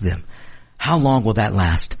ask them, how long will that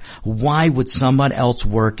last? Why would someone else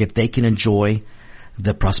work if they can enjoy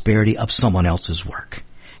the prosperity of someone else's work?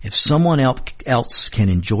 If someone else can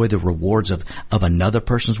enjoy the rewards of another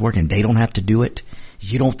person's work and they don't have to do it,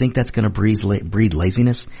 you don't think that's going to breed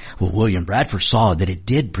laziness? Well, William Bradford saw that it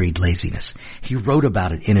did breed laziness. He wrote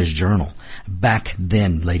about it in his journal back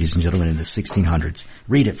then, ladies and gentlemen, in the 1600s.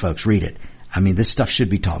 Read it, folks, read it. I mean, this stuff should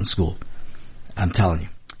be taught in school. I'm telling you.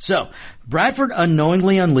 So, Bradford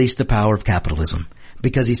unknowingly unleashed the power of capitalism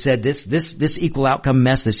because he said this equal outcome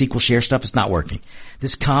mess, this equal share stuff is not working.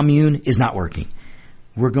 This commune is not working.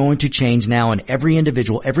 We're going to change now, and every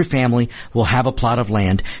individual, every family will have a plot of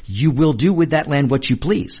land. You will do with that land what you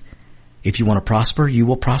please. If you want to prosper, you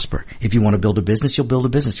will prosper. If you want to build a business, you'll build a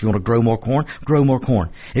business. If you want to grow more corn, grow more corn.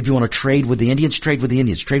 If you want to trade with the Indians, trade with the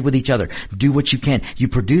Indians. Trade with each other. Do what you can. You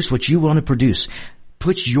produce what you want to produce.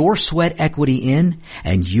 Put your sweat equity in,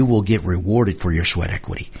 and you will get rewarded for your sweat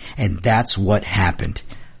equity. And that's what happened.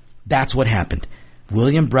 That's what happened.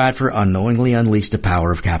 William Bradford unknowingly unleashed the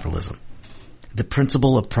power of capitalism. The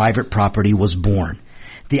principle of private property was born.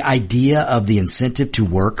 The idea of the incentive to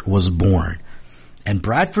work was born. And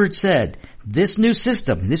Bradford said, this new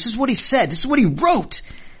system, this is what he said, this is what he wrote.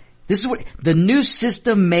 The new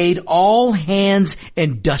system made all hands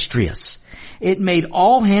industrious. It made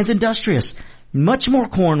all hands industrious. Much more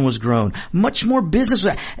corn was grown. Much more business.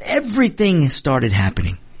 Everything started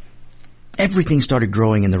happening. Everything started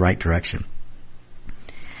growing in the right direction.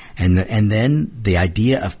 And then the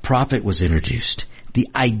idea of profit was introduced. The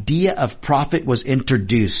idea of profit was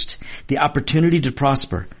introduced. The opportunity to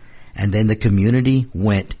prosper. And then the community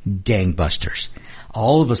went gangbusters.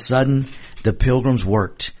 All of a sudden, the Pilgrims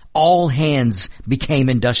worked. All hands became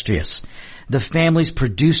industrious. The families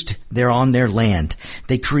produced on their land.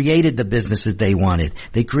 They created the businesses they wanted.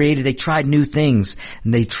 They tried new things,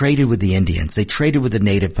 and they traded with the Indians. They traded with the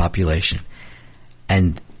native population.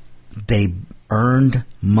 And they earned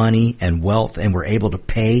money and wealth and were able to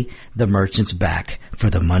pay the merchants back for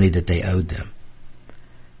the money that they owed them.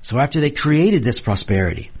 So after they created this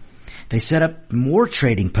prosperity, they set up more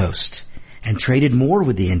trading posts and traded more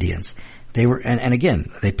with the Indians. They were, and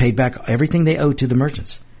again, they paid back everything they owed to the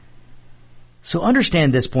merchants. So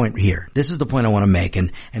understand this point here. This is the point I want to make,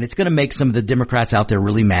 and it's going to make some of the Democrats out there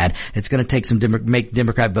really mad. It's going to take make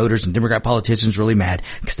Democrat voters and Democrat politicians really mad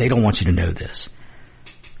because they don't want you to know this.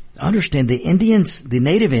 Understand the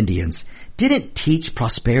native Indians didn't teach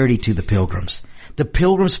prosperity to the Pilgrims. The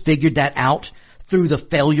Pilgrims figured that out through the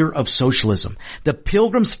failure of socialism. The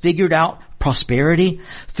Pilgrims figured out prosperity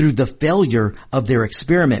through the failure of their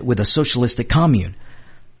experiment with a socialistic commune.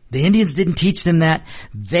 The Indians didn't teach them that.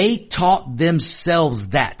 They taught themselves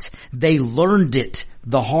that. They learned it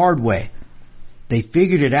the hard way. They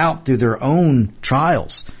figured it out through their own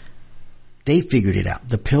trials. They figured it out.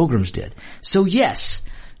 The Pilgrims did. So yes,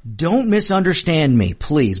 don't misunderstand me,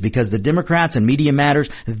 please, because the Democrats and Media Matters,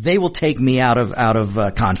 they will take me out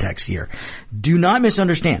of context here. Do not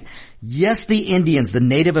misunderstand. Yes, the Indians, the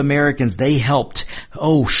Native Americans, they helped.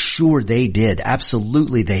 Oh, sure they did.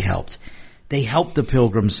 Absolutely they helped. They helped the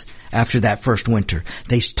Pilgrims after that first winter.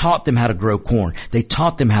 They taught them how to grow corn. They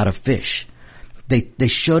taught them how to fish. They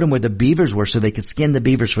showed them where the beavers were so they could skin the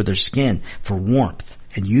beavers for their skin for warmth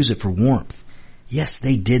and use it for warmth. Yes,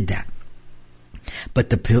 they did that. But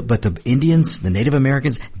the Indians, the Native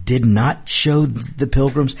Americans, did not show the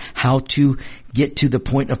Pilgrims how to get to the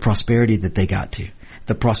point of prosperity that they got to.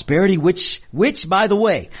 The prosperity which by the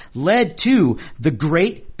way, led to the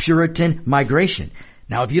Great Puritan Migration.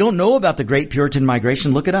 Now, if you don't know about the Great Puritan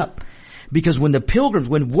Migration, look it up. Because when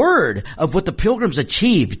word of what the Pilgrims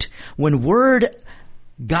achieved, when word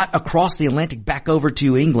got across the Atlantic back over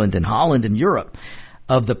to England and Holland and Europe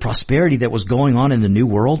of the prosperity that was going on in the New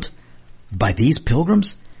World by these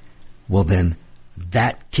Pilgrims, well then,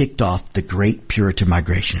 that kicked off the Great Puritan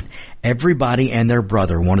Migration. Everybody and their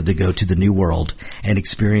brother wanted to go to the New World and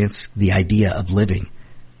experience the idea of living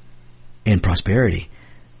in prosperity.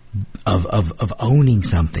 Of owning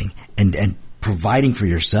something and providing for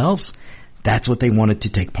yourselves. That's what they wanted to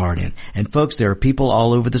take part in. And folks, there are people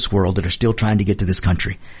all over this world that are still trying to get to this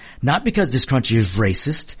country. Not because this country is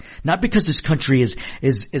racist, not because this country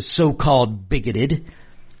is so-called bigoted.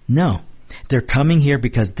 No. They're coming here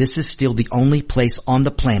because this is still the only place on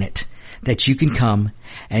the planet that you can come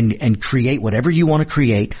and create whatever you want to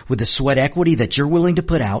create with the sweat equity that you're willing to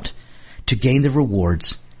put out to gain the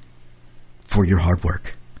rewards for your hard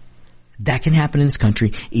work. That can happen in this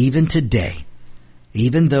country even today,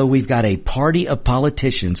 even though we've got a party of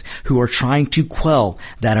politicians who are trying to quell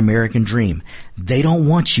that American dream. They don't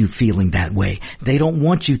want you feeling that way. They don't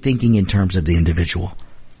want you thinking in terms of the individual.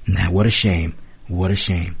 Now, what a shame. What a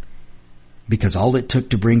shame. Because all it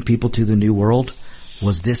took to bring people to the New World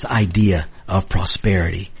was this idea of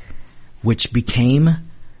prosperity, which became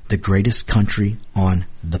the greatest country on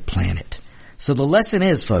the planet. So the lesson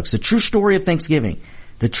is, folks, the true story of Thanksgiving,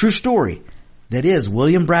 the true story that is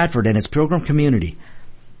William Bradford and his Pilgrim community.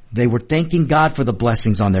 They were thanking God for the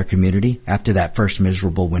blessings on their community after that first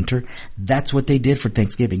miserable winter. That's what they did for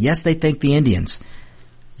Thanksgiving. Yes, they thanked the Indians,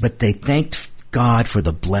 but they thanked God for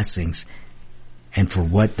the blessings and for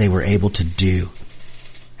what they were able to do.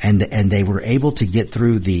 And they were able to get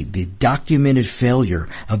through the documented failure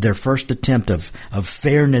of their first attempt of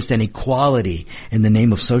fairness and equality in the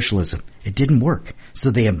name of socialism. It didn't work. So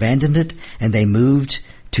they abandoned it and they moved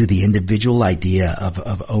to the individual idea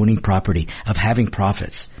of owning property, of having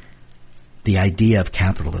profits. The idea of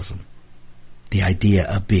capitalism. The idea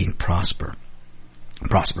of being prosperous.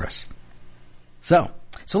 So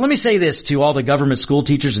let me say this to all the government school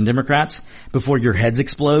teachers and Democrats before your heads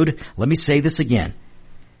explode. Let me say this again.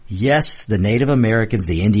 Yes, the Native Americans,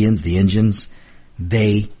 the Indians, the Injuns,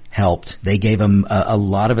 they helped. They gave them a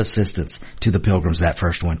lot of assistance to the Pilgrims that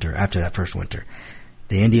first winter, after that first winter.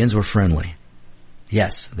 The Indians were friendly.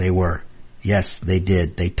 Yes, they were. Yes, they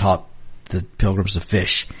did. They taught the Pilgrims to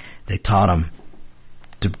fish. They taught them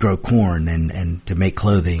to grow corn and to make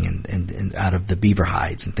clothing and out of the beaver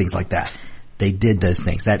hides and things like that. They did those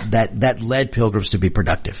things. That led Pilgrims to be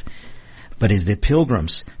productive. But as the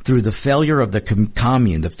Pilgrims, through the failure of the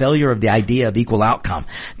commune, the failure of the idea of equal outcome,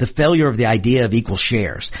 the failure of the idea of equal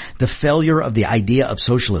shares, the failure of the idea of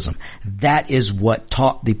socialism, that is what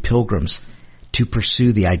taught the Pilgrims to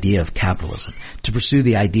pursue the idea of capitalism, to pursue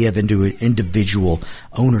the idea of individual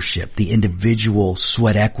ownership, the individual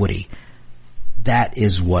sweat equity. That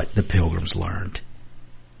is what the Pilgrims learned.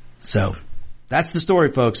 So, that's the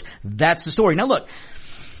story, folks. That's the story. Now look,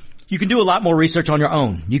 you can do a lot more research on your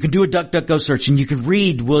own. You can do a DuckDuckGo search and you can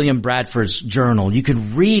read William Bradford's journal. You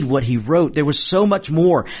can read what he wrote. There was so much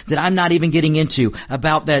more that I'm not even getting into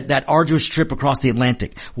about that arduous trip across the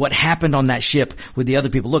Atlantic. What happened on that ship with the other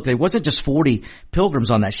people. Look, there wasn't just 40 Pilgrims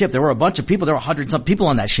on that ship. There were a bunch of people. There were 100-something people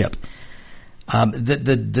on that ship.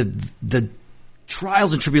 The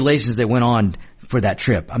trials and tribulations that went on for that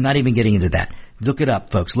trip. I'm not even getting into that. Look it up,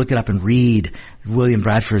 folks. Look it up and read William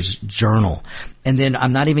Bradford's journal. And then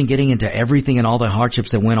I'm not even getting into everything and all the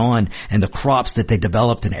hardships that went on and the crops that they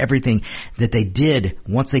developed and everything that they did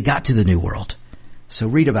once they got to the New World. So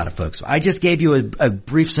read about it, folks. I just gave you a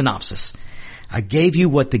brief synopsis. I gave you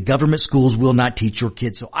what the government schools will not teach your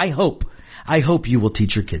kids. So I hope you will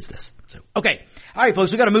teach your kids this. So, okay. All right,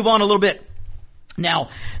 folks, we got to move on a little bit. Now,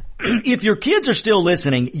 if your kids are still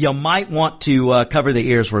listening, you might want to cover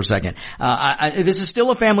the ears for a second. This is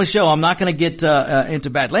still a family show. I'm not going to get into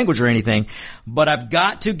bad language or anything, but I've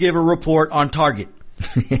got to give a report on Target.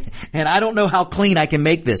 And I don't know how clean I can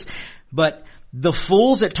make this, but the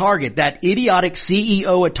fools at Target, that idiotic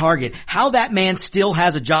CEO at Target, how that man still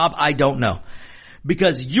has a job, I don't know.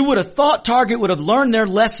 Because you would have thought Target would have learned their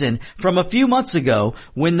lesson from a few months ago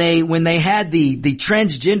when they had the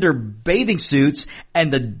transgender bathing suits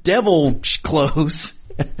and the devil clothes.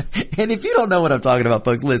 And if you don't know what I'm talking about,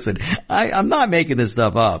 folks, listen, I'm not making this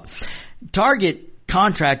stuff up. Target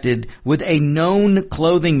contracted with a known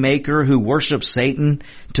clothing maker who worships Satan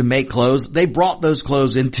to make clothes. They brought those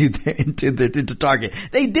clothes into Target.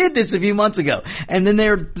 They did this a few months ago. And then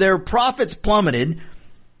their profits plummeted.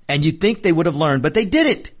 And you'd think they would have learned, but they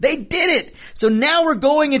didn't. They did it. So now we're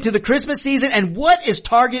going into the Christmas season, and what is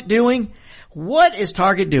Target doing? What is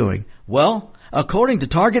Target doing? Well, according to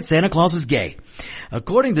Target, Santa Claus is gay.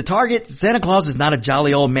 According to Target, Santa Claus is not a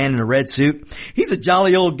jolly old man in a red suit. He's a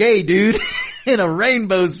jolly old gay dude in a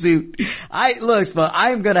rainbow suit.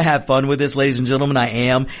 I'm going to have fun with this, ladies and gentlemen. I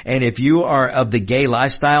am. And if you are of the gay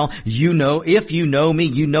lifestyle, if you know me,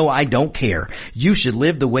 you know I don't care. You should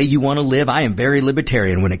live the way you want to live. I am very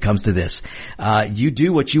libertarian when it comes to this. You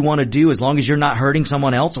do what you want to do as long as you're not hurting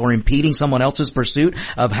someone else or impeding someone else's pursuit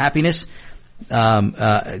of happiness.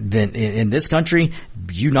 Then in this country,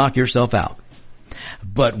 you knock yourself out.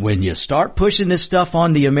 But when you start pushing this stuff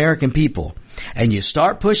on the American people, and you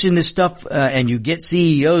start pushing this stuff, and you get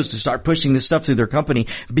CEOs to start pushing this stuff through their company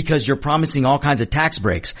because you're promising all kinds of tax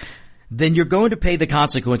breaks, then you're going to pay the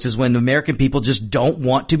consequences when the American people just don't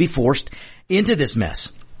want to be forced into this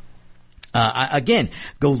mess. Again,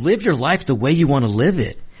 go live your life the way you want to live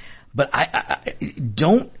it. But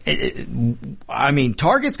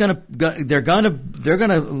Target's they're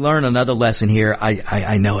gonna learn another lesson here.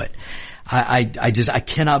 I know it. I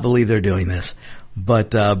cannot believe they're doing this.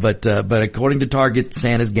 But according to Target,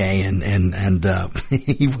 Santa's gay and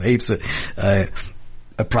he waves a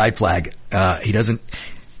pride flag. He doesn't,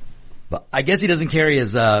 I guess he doesn't carry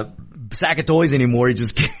his, sack of toys anymore. He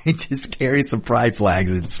just carries some pride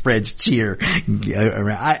flags and spreads cheer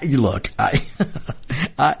around.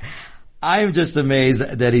 I am just amazed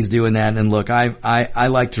that he's doing that. And look, I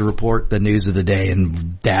like to report the news of the day,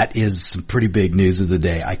 and that is some pretty big news of the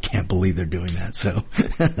day. I can't believe they're doing that. So,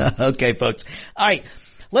 okay, folks. All right.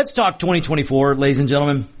 Let's talk 2024, ladies and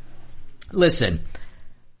gentlemen. Listen,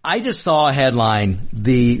 I just saw a headline.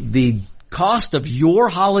 The cost of your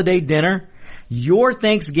holiday dinner, your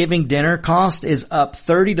Thanksgiving dinner cost is up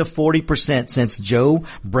 30 to 40% since Joe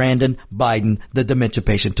Brandon Biden, the dementia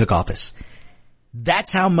patient, took office.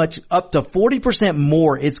 That's how much, up to 40%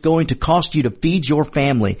 more it's going to cost you to feed your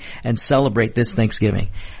family and celebrate this Thanksgiving.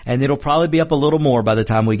 And it'll probably be up a little more by the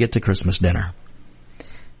time we get to Christmas dinner.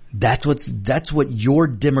 That's what your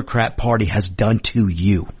Democrat Party has done to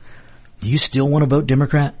you. You still want to vote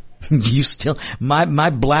Democrat? You still, my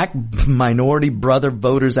black minority brother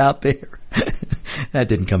voters out there. That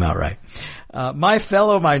didn't come out right. My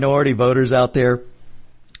fellow minority voters out there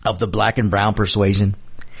of the black and brown persuasion.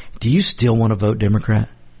 Do you still want to vote Democrat?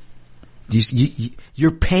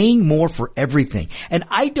 You're paying more for everything. And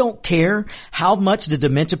I don't care how much the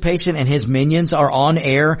dementia patient and his minions are on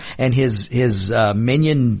air and his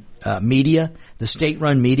minion media, the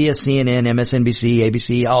state-run media, CNN, MSNBC,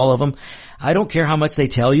 ABC, all of them. I don't care how much they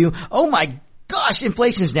tell you. Oh my gosh,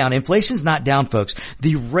 inflation's down. Inflation's not down, folks.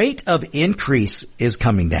 The rate of increase is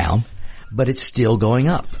coming down, but it's still going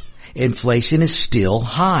up. Inflation is still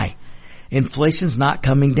high. Inflation's not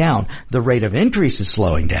coming down. The rate of increase is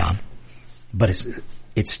slowing down, but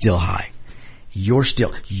it's still high. Your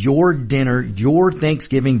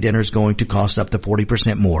Thanksgiving dinner is going to cost up to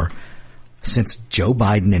 40% more since Joe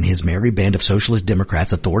Biden and his merry band of socialist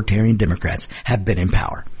Democrats, authoritarian Democrats, have been in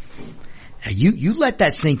power. Now you let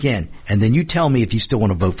that sink in, and then you tell me if you still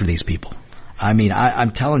want to vote for these people. I mean,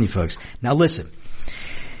 I'm telling you folks. Now listen.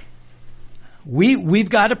 We've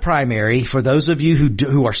got a primary for those of you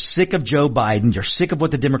who are sick of Joe Biden. You're sick of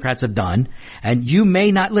what the Democrats have done, and you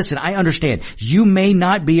may not listen. I understand you may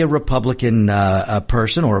not be a Republican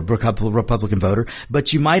person or a Republican voter,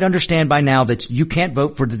 but you might understand by now that you can't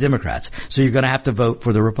vote for the Democrats, so you're going to have to vote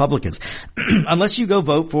for the Republicans, unless you go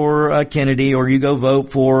vote for Kennedy or you go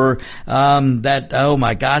vote for that. Oh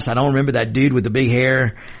my gosh, I don't remember that dude with the big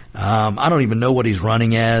hair. I don't even know what he's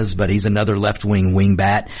running as, but he's another left-wing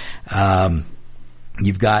wingbat.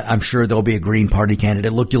 You've got, I'm sure there'll be a Green Party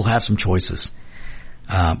candidate. Look, you'll have some choices.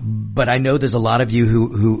 But I know there's a lot of you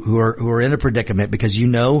who are in a predicament because you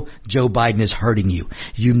know Joe Biden is hurting you.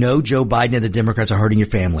 You know Joe Biden and the Democrats are hurting your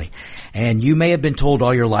family. And you may have been told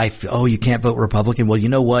all your life, oh, you can't vote Republican. Well, you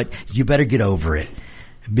know what? You better get over it.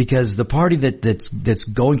 Because the party that's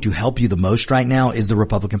going to help you the most right now is the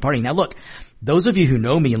Republican Party. Now look, those of you who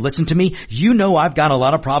know me and listen to me, you know I've got a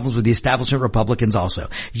lot of problems with the establishment Republicans also.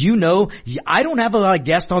 You know, I don't have a lot of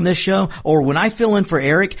guests on this show, or when I fill in for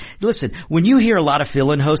Eric, listen, when you hear a lot of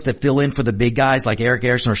fill-in hosts that fill in for the big guys like Eric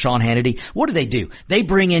Erickson or Sean Hannity, what do? They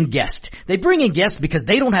bring in guests. They bring in guests because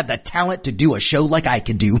they don't have the talent to do a show like I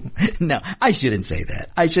can do. No, I shouldn't say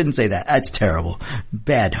that. That's terrible.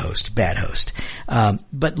 Bad host.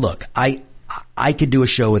 But look, I could do a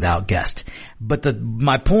show without guests. But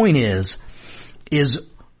my point is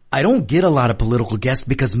I don't get a lot of political guests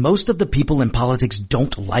because most of the people in politics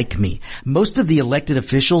don't like me. Most of the elected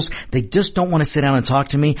officials, they just don't want to sit down and talk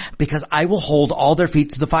to me because I will hold all their feet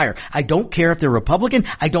to the fire. I don't care if they're Republican.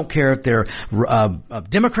 I don't care if they're a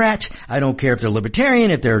Democrat. I don't care if they're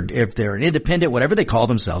Libertarian, if they're an independent, whatever they call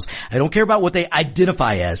themselves. I don't care about what they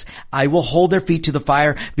identify as. I will hold their feet to the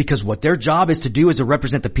fire because what their job is to do is to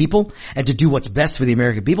represent the people and to do what's best for the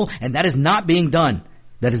American people, and that is not being done.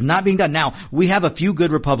 That is not being done. Now, we have a few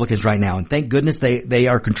good Republicans right now, and thank goodness they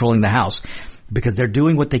are controlling the House because they're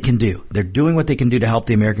doing what they can do. They're doing what they can do to help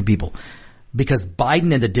the American people because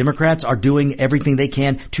Biden and the Democrats are doing everything they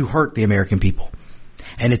can to hurt the American people.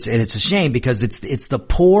 And it's a shame because it's the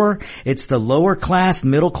poor, it's the lower class,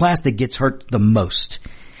 middle class that gets hurt the most.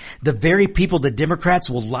 The very people the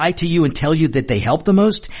Democrats will lie to you and tell you that they help the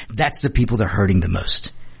most, that's the people they're hurting the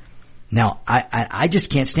most. Now, I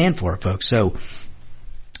just can't stand for it, folks. So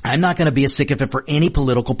I'm not going to be a sycophant for any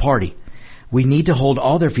political party. We need to hold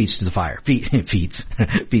all their feet to the fire. Feet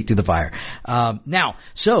to the fire. Now,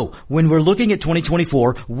 so when we're looking at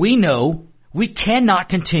 2024, we know we cannot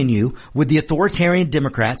continue with the authoritarian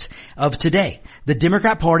Democrats of today. The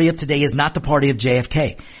Democrat Party of today is not the party of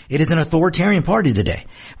JFK. It is an authoritarian party today.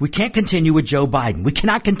 We can't continue with Joe Biden. We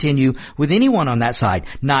cannot continue with anyone on that side.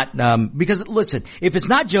 Because listen, if it's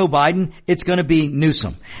not Joe Biden, it's going to be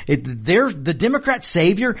Newsom. The Democrat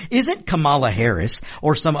savior isn't Kamala Harris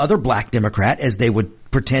or some other black Democrat as they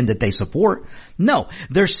would pretend that they support. No,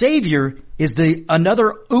 their savior is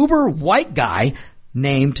another uber white guy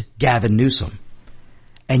named Gavin Newsom.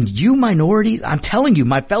 And you minorities, I'm telling you,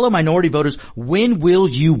 my fellow minority voters, when will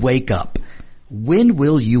you wake up? When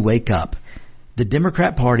will you wake up? The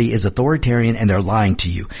Democrat Party is authoritarian and they're lying to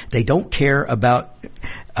you. They don't care about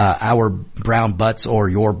our brown butts or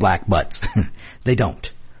your black butts. They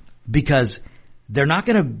don't. Because they're not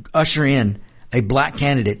going to usher in a black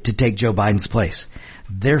candidate to take Joe Biden's place.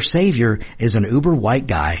 Their savior is an uber white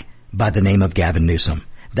guy by the name of Gavin Newsom.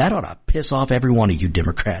 That ought to piss off every one of you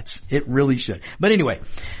Democrats. It really should. But anyway,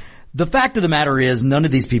 the fact of the matter is none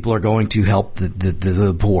of these people are going to help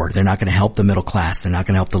the poor. They're not going to help the middle class. They're not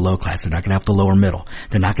going to help the low class. They're not going to help the lower middle.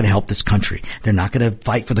 They're not going to help this country. They're not going to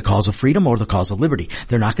fight for the cause of freedom or the cause of liberty.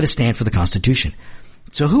 They're not going to stand for the Constitution.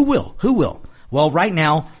 So who will? Who will? Well, right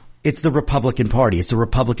now, it's the Republican Party. It's the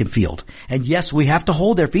Republican field. And yes, we have to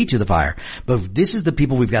hold their feet to the fire. But this is the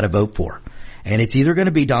people we've got to vote for. And it's either going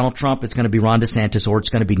to be Donald Trump, it's going to be Ron DeSantis, or it's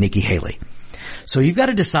going to be Nikki Haley. So you've got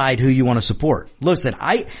to decide who you want to support. Listen,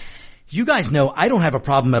 you guys know I don't have a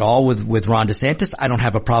problem at all with Ron DeSantis. I don't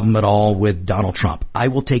have a problem at all with Donald Trump. I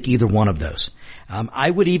will take either one of those.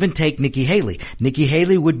 I would even take Nikki Haley. Nikki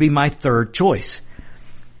Haley would be my third choice.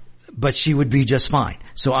 But she would be just fine.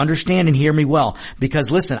 So understand and hear me well.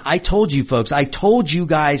 Because listen, I told you folks, I told you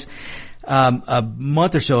guys a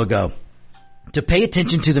month or so ago to pay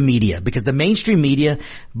attention to the media, because the mainstream media,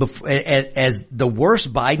 as the worse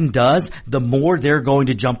Biden does, the more they're going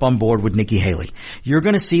to jump on board with Nikki Haley. You're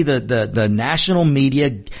going to see the national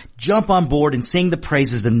media jump on board and sing the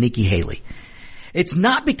praises of Nikki Haley. It's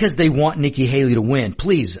not because they want Nikki Haley to win.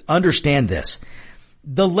 Please understand this.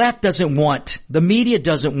 The media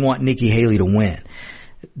doesn't want Nikki Haley to win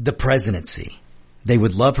the presidency. They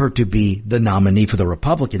would love her to be the nominee for the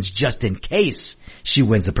Republicans just in case she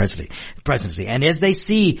wins the presidency. And as they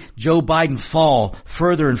see Joe Biden fall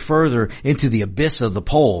further and further into the abyss of the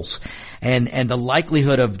polls, and the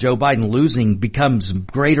likelihood of Joe Biden losing becomes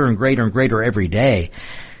greater and greater and greater every day,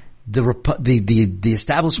 the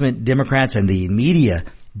establishment Democrats and the media,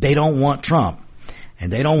 they don't want Trump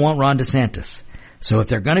and they don't want Ron DeSantis. So if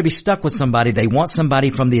they're going to be stuck with somebody, they want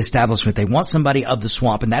somebody from the establishment. They want somebody of the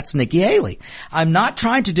swamp, and that's Nikki Haley. I'm not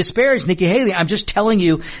trying to disparage Nikki Haley. I'm just telling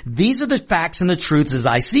you these are the facts and the truths as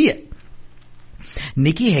I see it.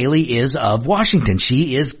 Nikki Haley is of Washington.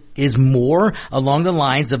 She is more along the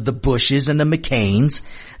lines of the Bushes and the McCains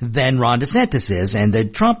than Ron DeSantis is and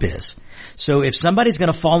that Trump is. So if somebody's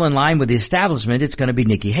going to fall in line with the establishment, it's going to be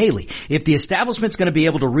Nikki Haley. If the establishment's going to be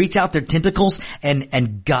able to reach out their tentacles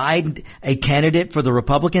and guide a candidate for the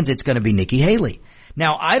Republicans, it's going to be Nikki Haley.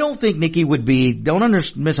 Now, I don't think Nikki would be,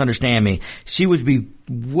 misunderstand me, she would be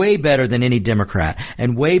way better than any Democrat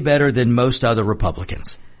and way better than most other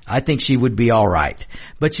Republicans. I think she would be all right.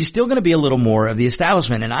 But she's still going to be a little more of the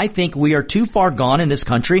establishment. And I think we are too far gone in this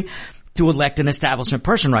country to elect an establishment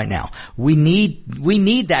person right now. We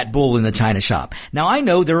need that bull in the china shop. Now, I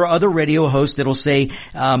know there are other radio hosts that'll say,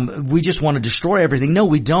 we just want to destroy everything. No,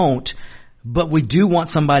 we don't. But we do want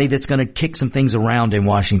somebody that's going to kick some things around in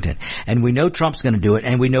Washington. And we know Trump's going to do it,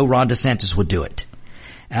 and we know Ron DeSantis would do it.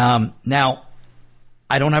 Now,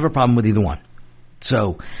 I don't have a problem with either one.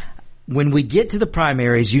 So, when we get to the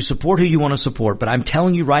primaries, you support who you want to support, but I'm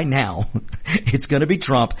telling you right now, it's going to be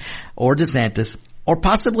Trump or DeSantis or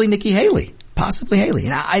possibly Nikki Haley. Possibly Haley.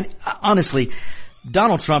 And I honestly,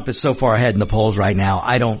 Donald Trump is so far ahead in the polls right now,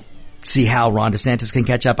 I don't see how Ron DeSantis can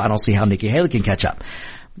catch up. I don't see how Nikki Haley can catch up.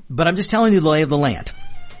 But I'm just telling you the lay of the land.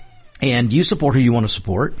 And you support who you want to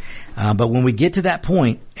support. But when we get to that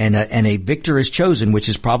point and a victor is chosen, which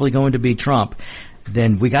is probably going to be Trump,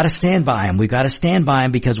 then we got to stand by him. We got to stand by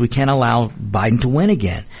him because we can't allow Biden to win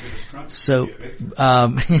again. So,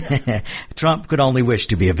 Trump could only wish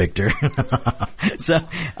to be a victor. So,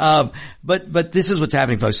 but this is what's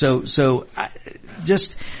happening, folks. So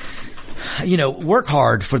just, work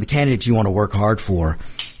hard for the candidates you want to work hard for.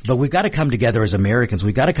 But we've got to come together as Americans.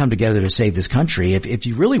 We've got to come together to save this country. If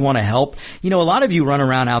you really want to help, a lot of you run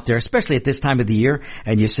around out there, especially at this time of the year,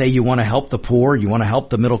 and you say you want to help the poor, you want to help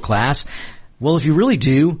the middle class. Well, if you really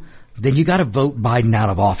do, then you got to vote Biden out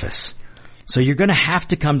of office. So you're going to have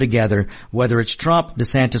to come together, whether it's Trump,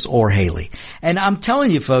 DeSantis, or Haley. And I'm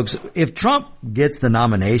telling you, folks, if Trump gets the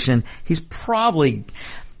nomination,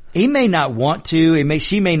 he may not want to.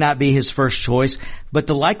 She may not be his first choice, but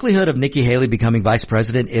the likelihood of Nikki Haley becoming vice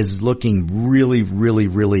president is looking really, really,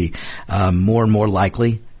 really, more and more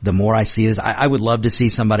likely. The more I see this, I would love to see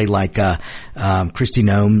somebody like, Kristi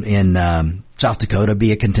Noem in, South Dakota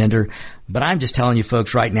be a contender. But I'm just telling you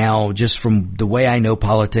folks right now, just from the way I know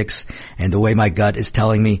politics and the way my gut is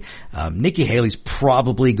telling me, Nikki Haley's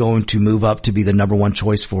probably going to move up to be the number one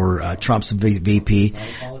choice for, Trump's VP.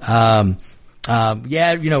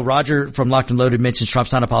 Roger from Locked and Loaded mentions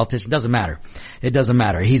Trump's not a politician. Doesn't matter. It doesn't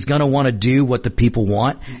matter. He's gonna want to do what the people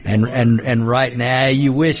want. And right now,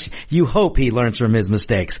 you hope he learns from his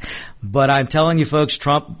mistakes. But I'm telling you folks,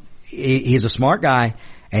 Trump, he's a smart guy.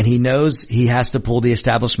 And he knows he has to pull the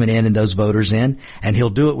establishment in and those voters in, and he'll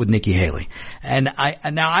do it with Nikki Haley. And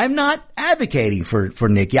I'm not advocating for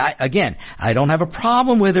Nikki. I don't have a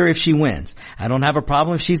problem with her if she wins. I don't have a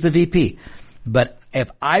problem if she's the VP. But if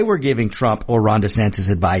I were giving Trump or Ron DeSantis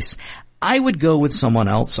advice, I would go with someone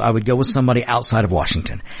else. I would go with somebody outside of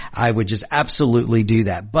Washington. I would just absolutely do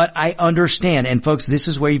that. But I understand, and folks, this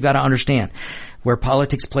is where you've got to understand where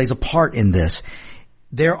politics plays a part in this.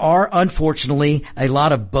 There are, unfortunately, a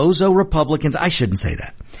lot of bozo Republicans. I shouldn't say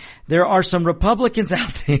that. There are some Republicans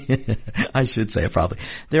out there. I should say it probably.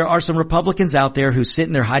 There are some Republicans out there who sit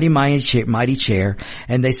in their mighty chair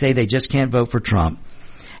and they say they just can't vote for Trump.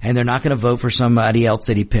 And they're not going to vote for somebody else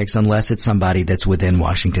that he picks unless it's somebody that's within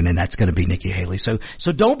Washington, and that's going to be Nikki Haley. So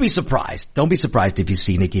don't be surprised. Don't be surprised if you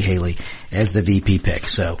see Nikki Haley as the VP pick.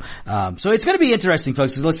 So it's going to be interesting,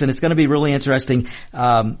 folks. Listen, it's going to be really interesting.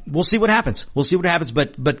 We'll see what happens.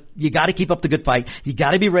 But you got to keep up the good fight. You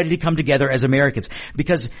got to be ready to come together as Americans,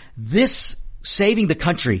 because this saving the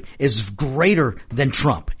country is greater than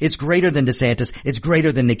Trump. It's greater than DeSantis. It's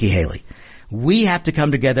greater than Nikki Haley. We have to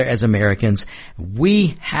come together as Americans.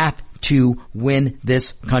 We have to win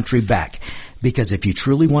this country back. Because if you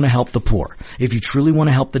truly want to help the poor, if you truly want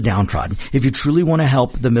to help the downtrodden, if you truly want to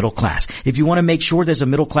help the middle class, if you want to make sure there's a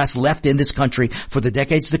middle class left in this country for the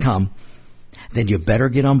decades to come, then you better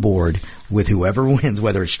get on board with whoever wins,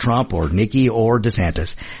 whether it's Trump or Nikki or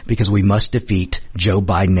DeSantis, because we must defeat Joe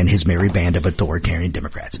Biden and his merry band of authoritarian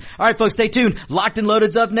Democrats. All right, folks, stay tuned. Locked and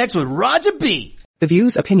Loaded's up next with Roger B. The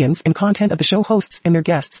views, opinions, and content of the show hosts and their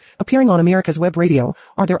guests appearing on America's Web Radio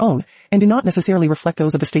are their own and do not necessarily reflect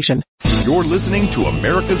those of the station. You're listening to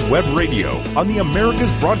America's Web Radio on the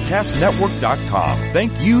AmericasBroadcastNetwork.com.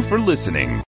 Thank you for listening.